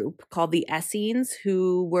 this group called the Essenes,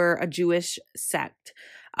 who were a Jewish sect.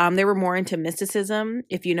 They were more into mysticism.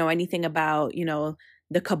 If you know anything about,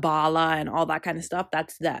 the Kabbalah and all that kind of stuff,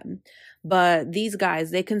 that's them. But these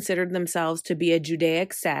guys, they considered themselves to be a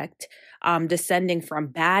Judaic sect, descending from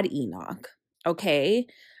bad Enoch. Okay,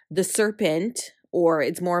 the serpent, or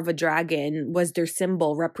it's more of a dragon, was their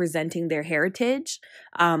symbol representing their heritage,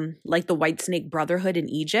 like the White Snake Brotherhood in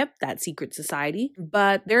Egypt, that secret society.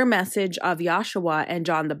 But their message of Yahshua and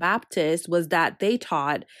John the Baptist was that they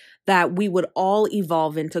taught that we would all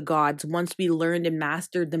evolve into gods once we learned and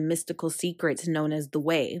mastered the mystical secrets known as the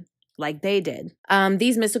Way. like they did.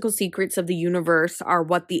 These mystical secrets of the universe are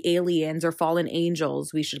what the aliens or fallen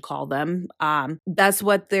angels, we should call them, that's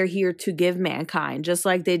what they're here to give mankind, just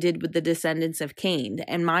like they did with the descendants of Cain.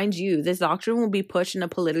 And mind you, this doctrine will be pushed in a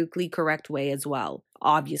politically correct way as well,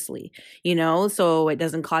 obviously, so it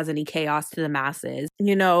doesn't cause any chaos to the masses.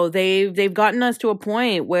 They've gotten us to a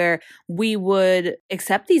point where we would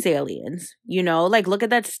accept these aliens, like look at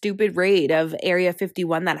that stupid raid of Area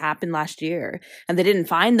 51 that happened last year, and they didn't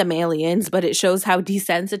find them aliens, but it shows how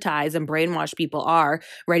desensitized and brainwashed people are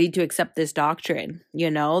ready to accept this doctrine.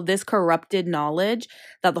 This corrupted knowledge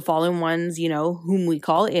that the fallen ones, whom we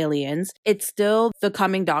call aliens, it's still the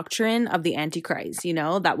coming doctrine of the Antichrist,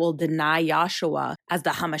 that will deny Yahshua as the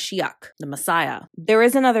Hamashiach, the Messiah. There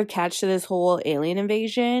is another catch to this whole alien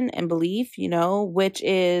invasion and belief, which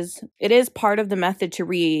is, it is part of the method to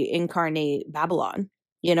reincarnate Babylon.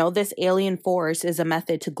 This alien force is a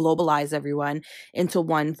method to globalize everyone into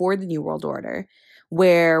one for the New World Order,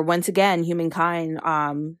 where once again, humankind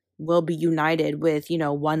will be united with,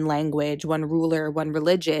 one language, one ruler, one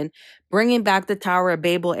religion, bringing back the Tower of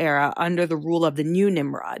Babel era under the rule of the new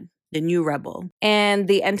Nimrod, the new rebel. And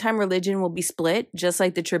the end time religion will be split, just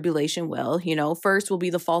like the tribulation will. First will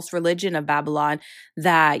be the false religion of Babylon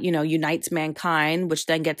that, unites mankind, which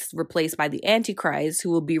then gets replaced by the Antichrist,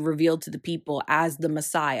 who will be revealed to the people as the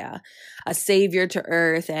Messiah, a savior to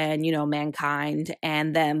earth and, mankind.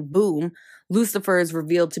 And then boom, Lucifer is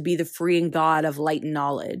revealed to be the freeing God of light and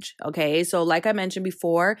knowledge. Okay, so like I mentioned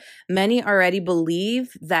before, many already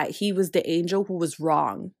believe that he was the angel who was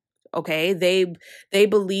wrong. Okay, they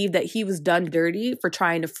believe that he was done dirty for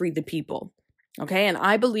trying to free the people. Okay, and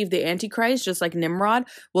I believe the Antichrist, just like Nimrod,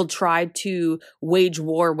 will try to wage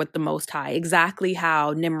war with the Most High, exactly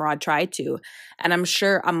how Nimrod tried to. And I'm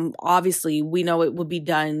sure, obviously, we know it will be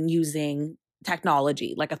done using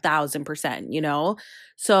technology, like 1,000%,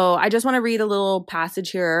 So I just want to read a little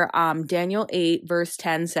passage here. Daniel 8 verse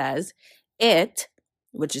 10 says, "It,"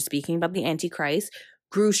 which is speaking about the Antichrist,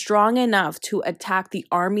 "grew strong enough to attack the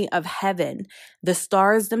army of heaven, the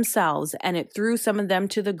stars themselves, and it threw some of them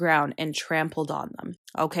to the ground and trampled on them."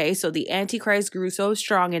 Okay, so the Antichrist grew so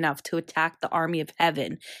strong enough to attack the army of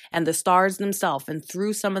heaven and the stars themselves and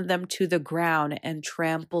threw some of them to the ground and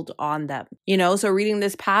trampled on them. So reading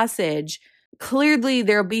this passage, clearly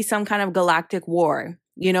there'll be some kind of galactic war,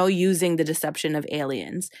 using the deception of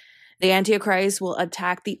aliens. The Antichrist will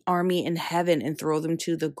attack the army in heaven and throw them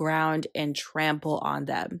to the ground and trample on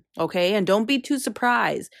them. Okay, and don't be too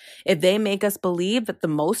surprised if they make us believe that the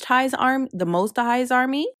Most High's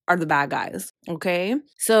army are the bad guys. Okay,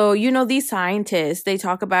 so these scientists, they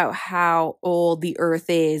talk about how old the Earth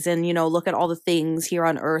is, and look at all the things here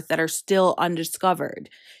on Earth that are still undiscovered.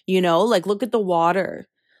 Like look at the water.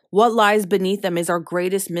 What lies beneath them is our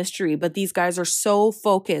greatest mystery, but these guys are so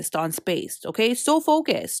focused on space, okay? So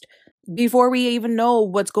focused before we even know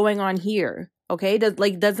what's going on here, okay?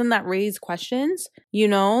 Doesn't that raise questions?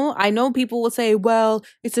 I know people will say, well,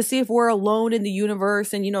 it's to see if we're alone in the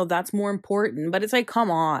universe and, that's more important, but it's like,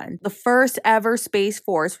 come on. The first ever Space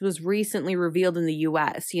Force was recently revealed in the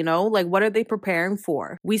US, what are they preparing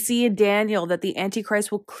for? We see in Daniel that the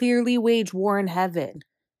Antichrist will clearly wage war in heaven.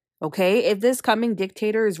 Okay, if this coming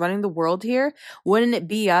dictator is running the world here, wouldn't it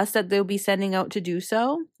be us that they'll be sending out to do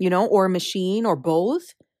so? Or a machine or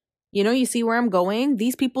both? You see where I'm going?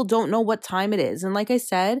 These people don't know what time it is. And like I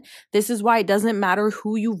said, this is why it doesn't matter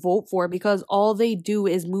who you vote for, because all they do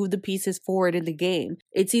is move the pieces forward in the game.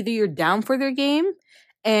 It's either you're down for their game,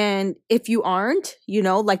 and if you aren't,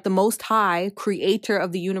 like the Most High creator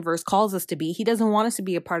of the universe calls us to be, he doesn't want us to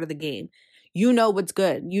be a part of the game. What's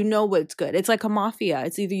good. What's good. It's like a mafia.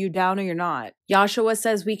 It's either you're down or you're not. Yahshua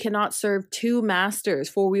says we cannot serve two masters,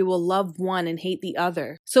 for we will love one and hate the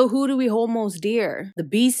other. So who do we hold most dear? The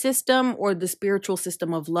beast system or the spiritual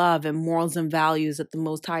system of love and morals and values that the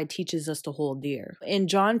Most High teaches us to hold dear? In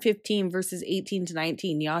John 15 verses 18 to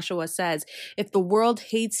 19, Yahshua says, "If the world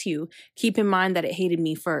hates you, keep in mind that it hated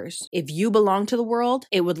me first. If you belong to the world,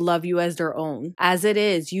 it would love you as their own. As it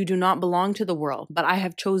is, you do not belong to the world, but I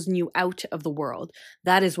have chosen you out of the world.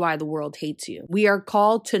 That is why the world hates you." We are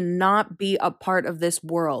called to not be a part of this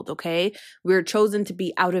world, okay? We're chosen to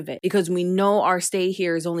be out of it because we know our stay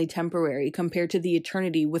here is only temporary compared to the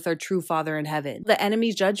eternity with our true Father in heaven. The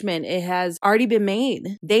enemy's judgment, it has already been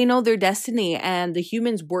made. They know their destiny, and the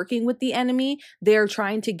humans working with the enemy, they're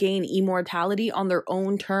trying to gain immortality on their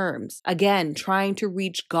own terms. Again, trying to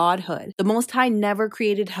reach godhood. The Most High never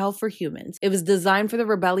created hell for humans. It was designed for the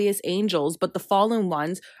rebellious angels, but the fallen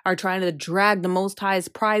ones are trying to drag the Most High's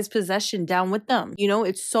prized possession down with them.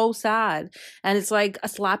 It's so sad. And it's like a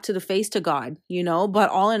slap to the face to God, you know? But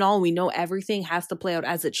all in all, we know everything has to play out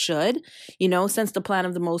as it should, you know, since the plan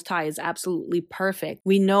of the Most High is absolutely perfect.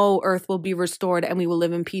 We know earth will be restored and we will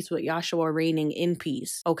live in peace with Yahshua reigning in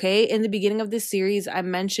peace. Okay? In the beginning of this series, I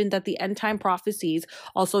mentioned that the end time prophecies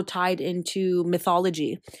also tied into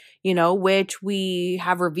mythology, you know, which we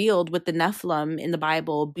have revealed with the Nephilim in the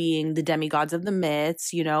Bible being the demigods of the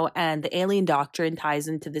myths, you know, and the alien doctrine ties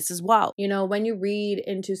into this as well. You know, when you read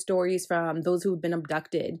into stories from those who have been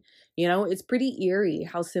abducted, you know, it's pretty eerie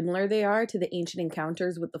how similar they are to the ancient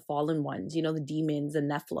encounters with the fallen ones, you know, the demons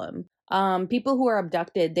and Nephilim. People who are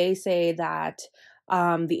abducted, they say that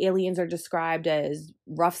the aliens are described as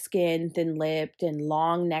rough-skinned, thin-lipped, and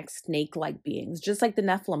long-necked snake-like beings, just like the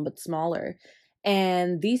Nephilim, but smaller.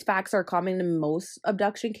 And these facts are common in most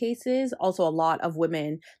abduction cases. Also, a lot of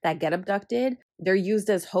women that get abducted, they're used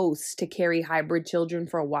as hosts to carry hybrid children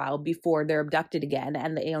for a while before they're abducted again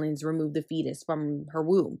and the aliens remove the fetus from her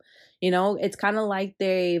womb. You know, it's kind of like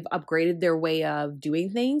they've upgraded their way of doing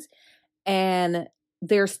things, and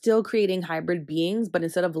they're still creating hybrid beings, but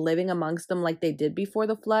instead of living amongst them like they did before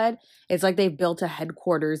the flood, it's like they've built a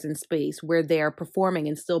headquarters in space where they are performing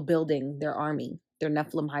and still building their army, their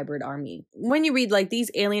Nephilim hybrid army. When you read like these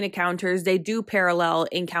alien encounters, they do parallel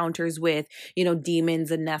encounters with, you know, demons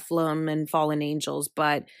and Nephilim and fallen angels,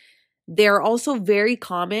 but they're also very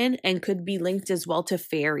common and could be linked as well to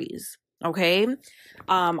fairies. Okay.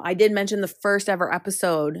 I did mention the first ever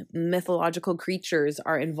episode, mythological creatures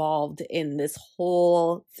are involved in this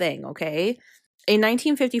whole thing. Okay. In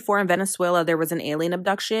 1954 in Venezuela, there was an alien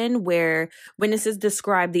abduction where witnesses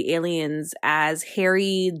described the aliens as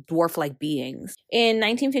hairy, dwarf-like beings. In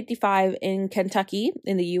 1955 in Kentucky,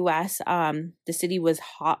 in the U.S., the city was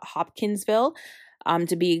Hopkinsville,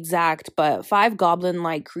 to be exact, but 5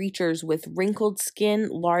 goblin-like creatures with wrinkled skin,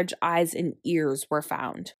 large eyes, and ears were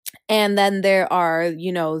found. And then there are,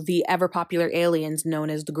 you know, the ever-popular aliens known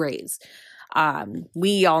as the Greys.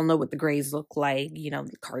 We all know what the Greys look like, you know,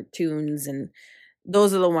 the cartoons, and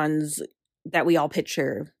those are the ones that we all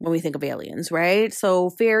picture when we think of aliens, right?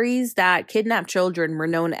 So fairies that kidnap children were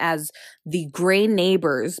known as the Grey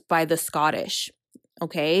Neighbors by the Scottish.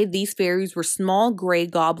 Okay, these fairies were small gray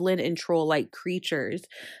goblin and troll-like creatures.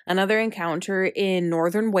 Another encounter in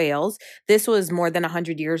northern Wales. This was more than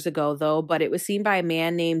 100 years ago, though, but it was seen by a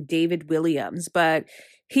man named David Williams. But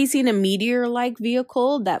he seen a meteor-like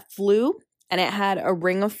vehicle that flew, and it had a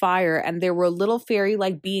ring of fire, and there were little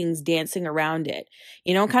fairy-like beings dancing around it.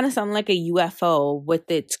 You know, kind of sound like a UFO with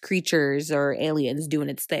its creatures or aliens doing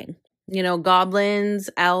its thing. You know, goblins,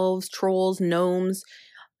 elves, trolls, gnomes.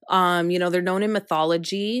 You know, they're known in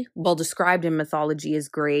mythology, well, described in mythology as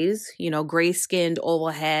greys, you know, gray-skinned, oval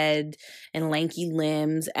head, and lanky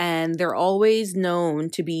limbs, and they're always known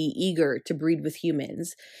to be eager to breed with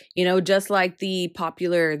humans. You know, just like the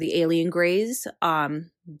alien greys,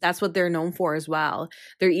 that's what they're known for as well.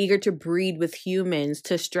 They're eager to breed with humans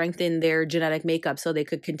to strengthen their genetic makeup so they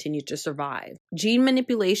could continue to survive. Gene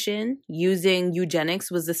manipulation using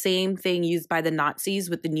eugenics was the same thing used by the Nazis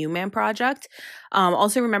with the Newman Project.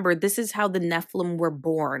 Also remember, this is how the Nephilim were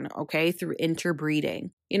born, okay, through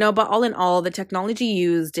interbreeding. You know, but all in all, the technology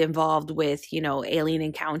used involved with, you know, alien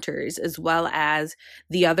encounters as well as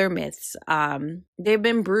the other myths, they've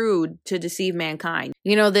been brewed to deceive mankind.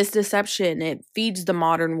 You know, this deception, it feeds the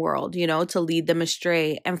modern world, you know, to lead them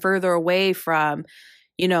astray and further away from,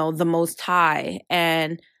 you know, the Most High.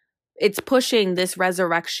 And it's pushing this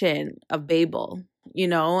resurrection of Babel, you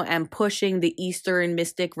know, and pushing the Eastern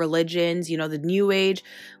mystic religions, you know, the New Age,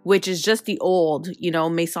 which is just the old, you know,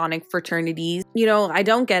 Masonic fraternities. You know, I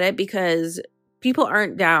don't get it because people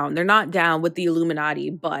aren't down. They're not down with the Illuminati,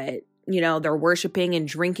 but, you know, they're worshiping and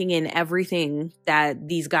drinking in everything that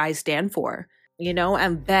these guys stand for, you know,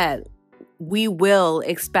 and bet we will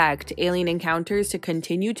expect alien encounters to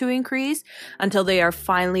continue to increase until they are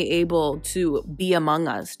finally able to be among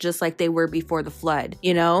us, just like they were before the flood,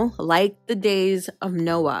 you know, like the days of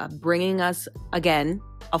Noah, bringing us again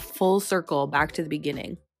a full circle back to the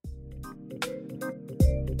beginning.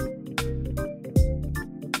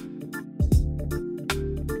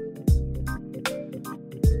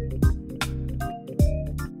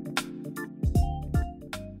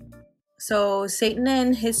 So Satan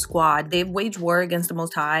and his squad, they've waged war against the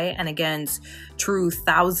Most High and against truth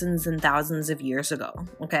thousands and thousands of years ago,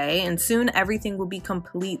 okay? And soon everything will be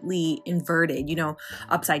completely inverted, you know,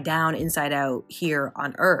 upside down, inside out here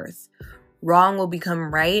on Earth. Wrong will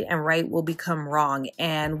become right and right will become wrong.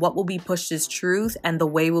 And what will be pushed is truth, and the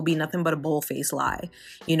way will be nothing but a bull-faced lie.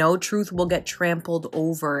 Truth will get trampled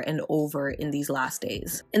over and over in these last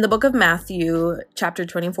days. In the book of Matthew, chapter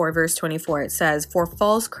 24, verse 24, it says, "For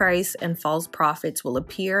false Christs and false prophets will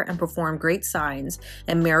appear and perform great signs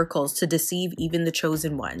and miracles to deceive even the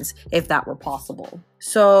chosen ones, if that were possible."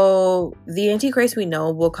 So the Antichrist we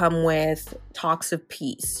know will come with talks of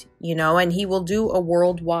peace, and he will do a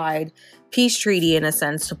worldwide peace treaty in a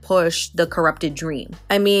sense to push the corrupted dream.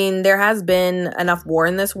 I mean, there has been enough war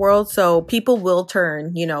in this world, so people will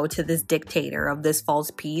turn, to this dictator of this false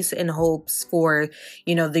peace in hopes for,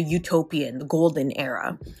 the utopian, the golden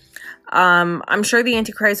era. I'm sure the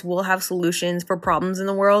Antichrist will have solutions for problems in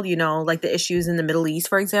the world, like the issues in the Middle East,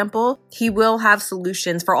 for example. He will have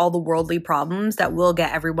solutions for all the worldly problems that will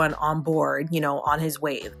get everyone on board, on his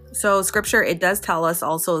wave. So scripture, it does tell us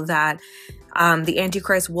also that the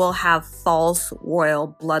Antichrist will have false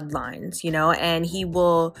royal bloodlines, and he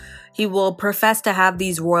will profess to have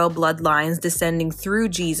these royal bloodlines descending through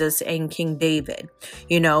Jesus and King David,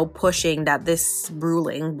 pushing that this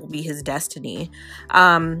ruling will be his destiny.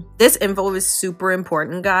 This info is super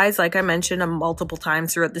important, guys. Like I mentioned multiple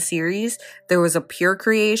times throughout the series, there was a pure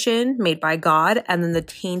creation made by God, and then the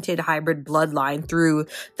tainted hybrid bloodline through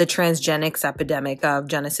the transgenics epidemic of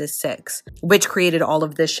Genesis 6, which created all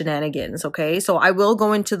of this shenanigans, okay? So I will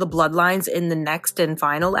go into the bloodlines in the next and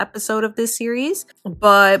final episode of this series,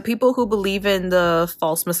 but people who believe in the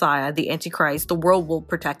false Messiah, the Antichrist, the world will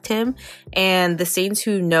protect him, and the saints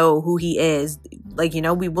who know who he is,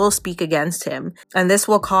 we will speak against him. And this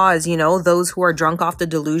will cause, those who are drunk off the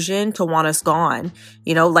delusion to want us gone,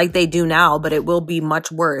 like they do now, but it will be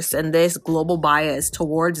much worse. And this global bias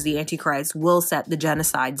towards the Antichrist will set the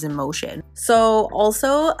genocides in motion. So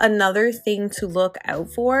also another thing to look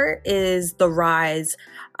out for is the rise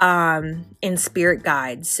in spirit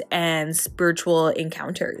guides and spiritual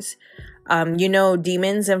encounters.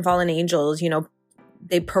 Demons and fallen angels,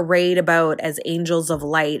 they parade about as angels of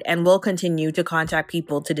light and will continue to contact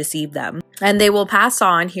people to deceive them. And they will pass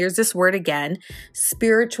on, here's this word again,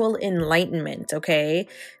 spiritual enlightenment, okay?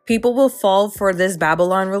 People will fall for this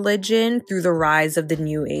Babylon religion through the rise of the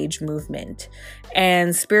New Age movement.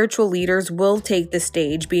 And spiritual leaders will take the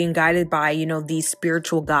stage being guided by, these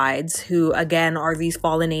spiritual guides who, again, are these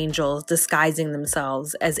fallen angels disguising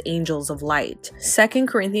themselves as angels of light. 2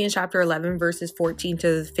 Corinthians chapter 11, verses 14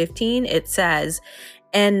 to 15, it says,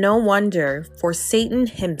 "And no wonder, for Satan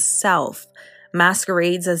himself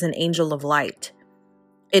masquerades as an angel of light.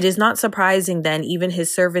 It is not surprising then even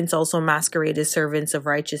his servants also masquerade as servants of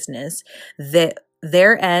righteousness, that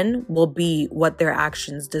their end will be what their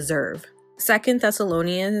actions deserve." 2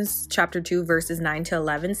 Thessalonians chapter 2 verses 9 to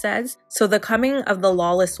 11 says, "So the coming of the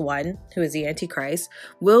lawless one, who is the Antichrist,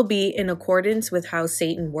 will be in accordance with how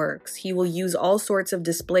Satan works. He will use all sorts of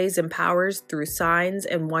displays and powers through signs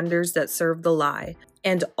and wonders that serve the lie,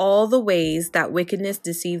 and all the ways that wickedness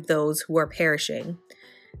deceive those who are perishing.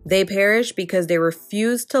 They perish because they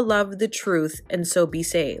refuse to love the truth and so be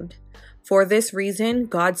saved. For this reason,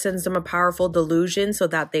 God sends them a powerful delusion so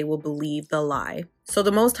that they will believe the lie." So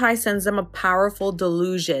the Most High sends them a powerful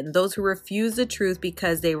delusion, those who refuse the truth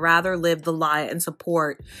because they rather live the lie and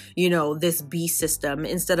support, this beast system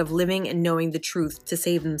instead of living and knowing the truth to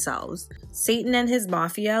save themselves. Satan and his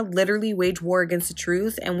mafia literally wage war against the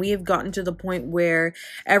truth, and we have gotten to the point where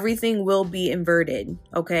everything will be inverted,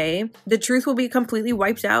 okay? The truth will be completely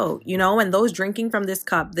wiped out, and those drinking from this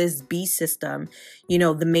cup, this beast system,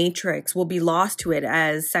 the matrix will be lost to it,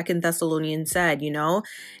 as 2 Thessalonians said,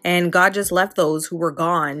 and God just left those who were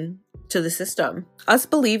gone to the system. Us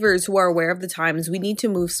believers who are aware of the times, we need to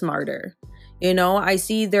move smarter. I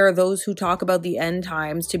see there are those who talk about the end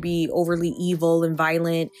times to be overly evil and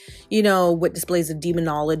violent, with displays of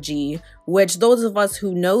demonology, which those of us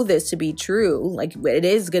who know this to be true, it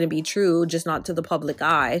is going to be true, just not to the public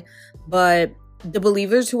eye. But the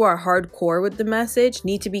believers who are hardcore with the message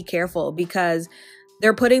need to be careful because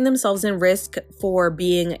they're putting themselves in risk for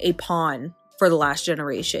being a pawn for the last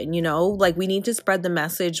generation, we need to spread the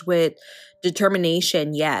message with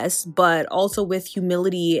determination, yes, but also with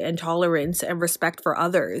humility and tolerance and respect for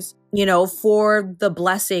others, for the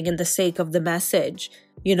blessing and the sake of the message.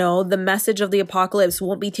 The message of the apocalypse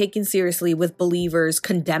won't be taken seriously with believers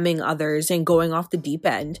condemning others and going off the deep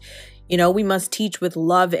end. We must teach with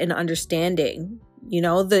love and understanding.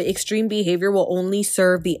 The extreme behavior will only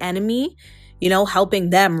serve the enemy,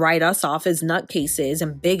 helping them write us off as nutcases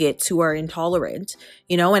and bigots who are intolerant,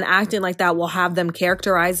 and acting like that will have them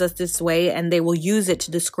characterize us this way, and they will use it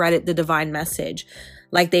to discredit the divine message.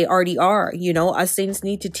 like they already are. You know, us saints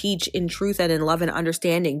need to teach in truth and in love and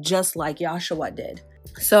understanding, just like Yahshua did.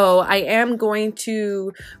 So I am going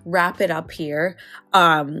to wrap it up here.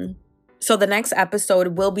 So the next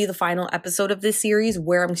episode will be the final episode of this series,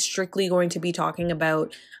 where I'm strictly going to be talking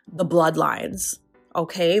about the bloodlines,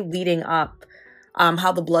 okay, leading up,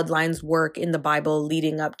 how the bloodlines work in the Bible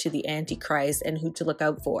leading up to the Antichrist and who to look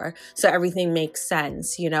out for. So everything makes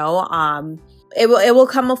sense, you know. It will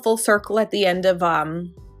come a full circle at the end of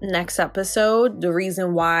next episode. The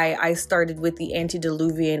reason why I started with the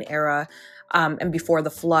antediluvian era and before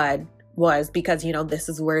the flood was because, you know, this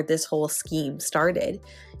is where this whole scheme started.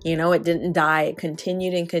 You know, it didn't die. It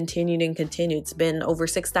continued and continued and continued. It's been over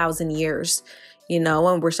 6,000 years, you know,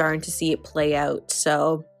 and we're starting to see it play out.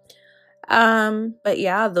 So, but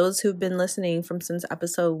yeah, those who've been listening from since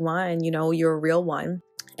episode 1, you know, you're a real one.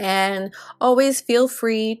 And always feel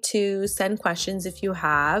free to send questions if you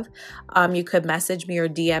have. You could message me or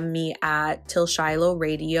DM me at Till Shiloh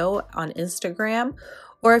Radio on Instagram.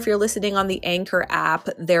 Or if you're listening on the Anchor app,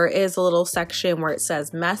 there is a little section where it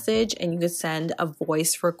says message, and you could send a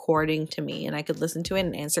voice recording to me and I could listen to it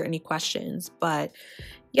and answer any questions. But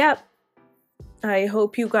yep, I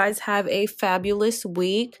hope you guys have a fabulous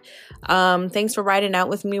week. Thanks for riding out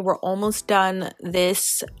with me. We're almost done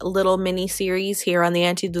this little mini series here on the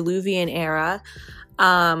antediluvian era.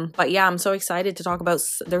 But yeah, I'm so excited to talk about,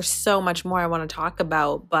 there's so much more I want to talk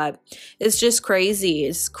about, but it's just crazy.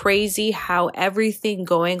 It's crazy how everything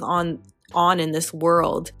going on in this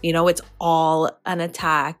world, you know, it's all an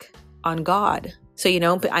attack on God. So, you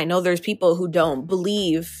know, I know there's people who don't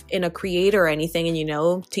believe in a creator or anything, and, you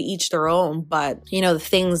know, to each their own, but, you know, the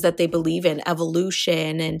things that they believe in,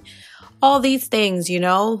 evolution and all these things, you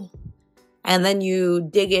know. And then you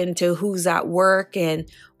dig into who's at work and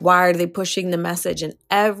why are they pushing the message, and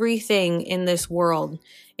everything in this world,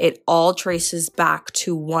 it all traces back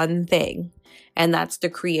to one thing, and that's the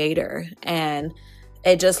creator. And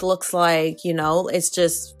it just looks like, you know, it's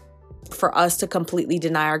just for us to completely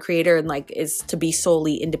deny our creator and like is to be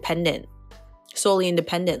solely independent,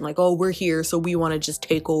 like, oh, we're here, so we want to just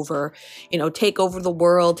take over, you know, take over the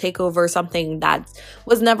world, take over something that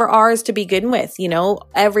was never ours to begin with. You know,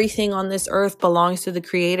 everything on this earth belongs to the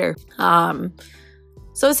creator.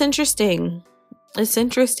 So it's interesting.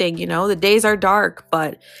 You know, the days are dark,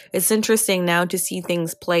 but it's interesting now to see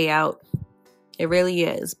things play out. It really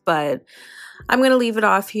is. But I'm going to leave it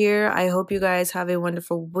off here. I hope you guys have a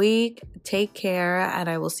wonderful week. Take care, and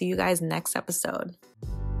I will see you guys next episode.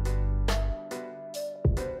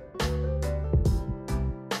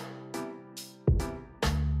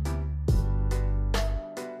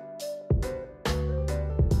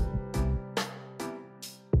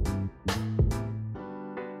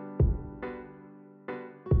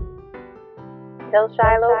 Till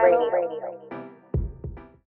Shiloh Radio.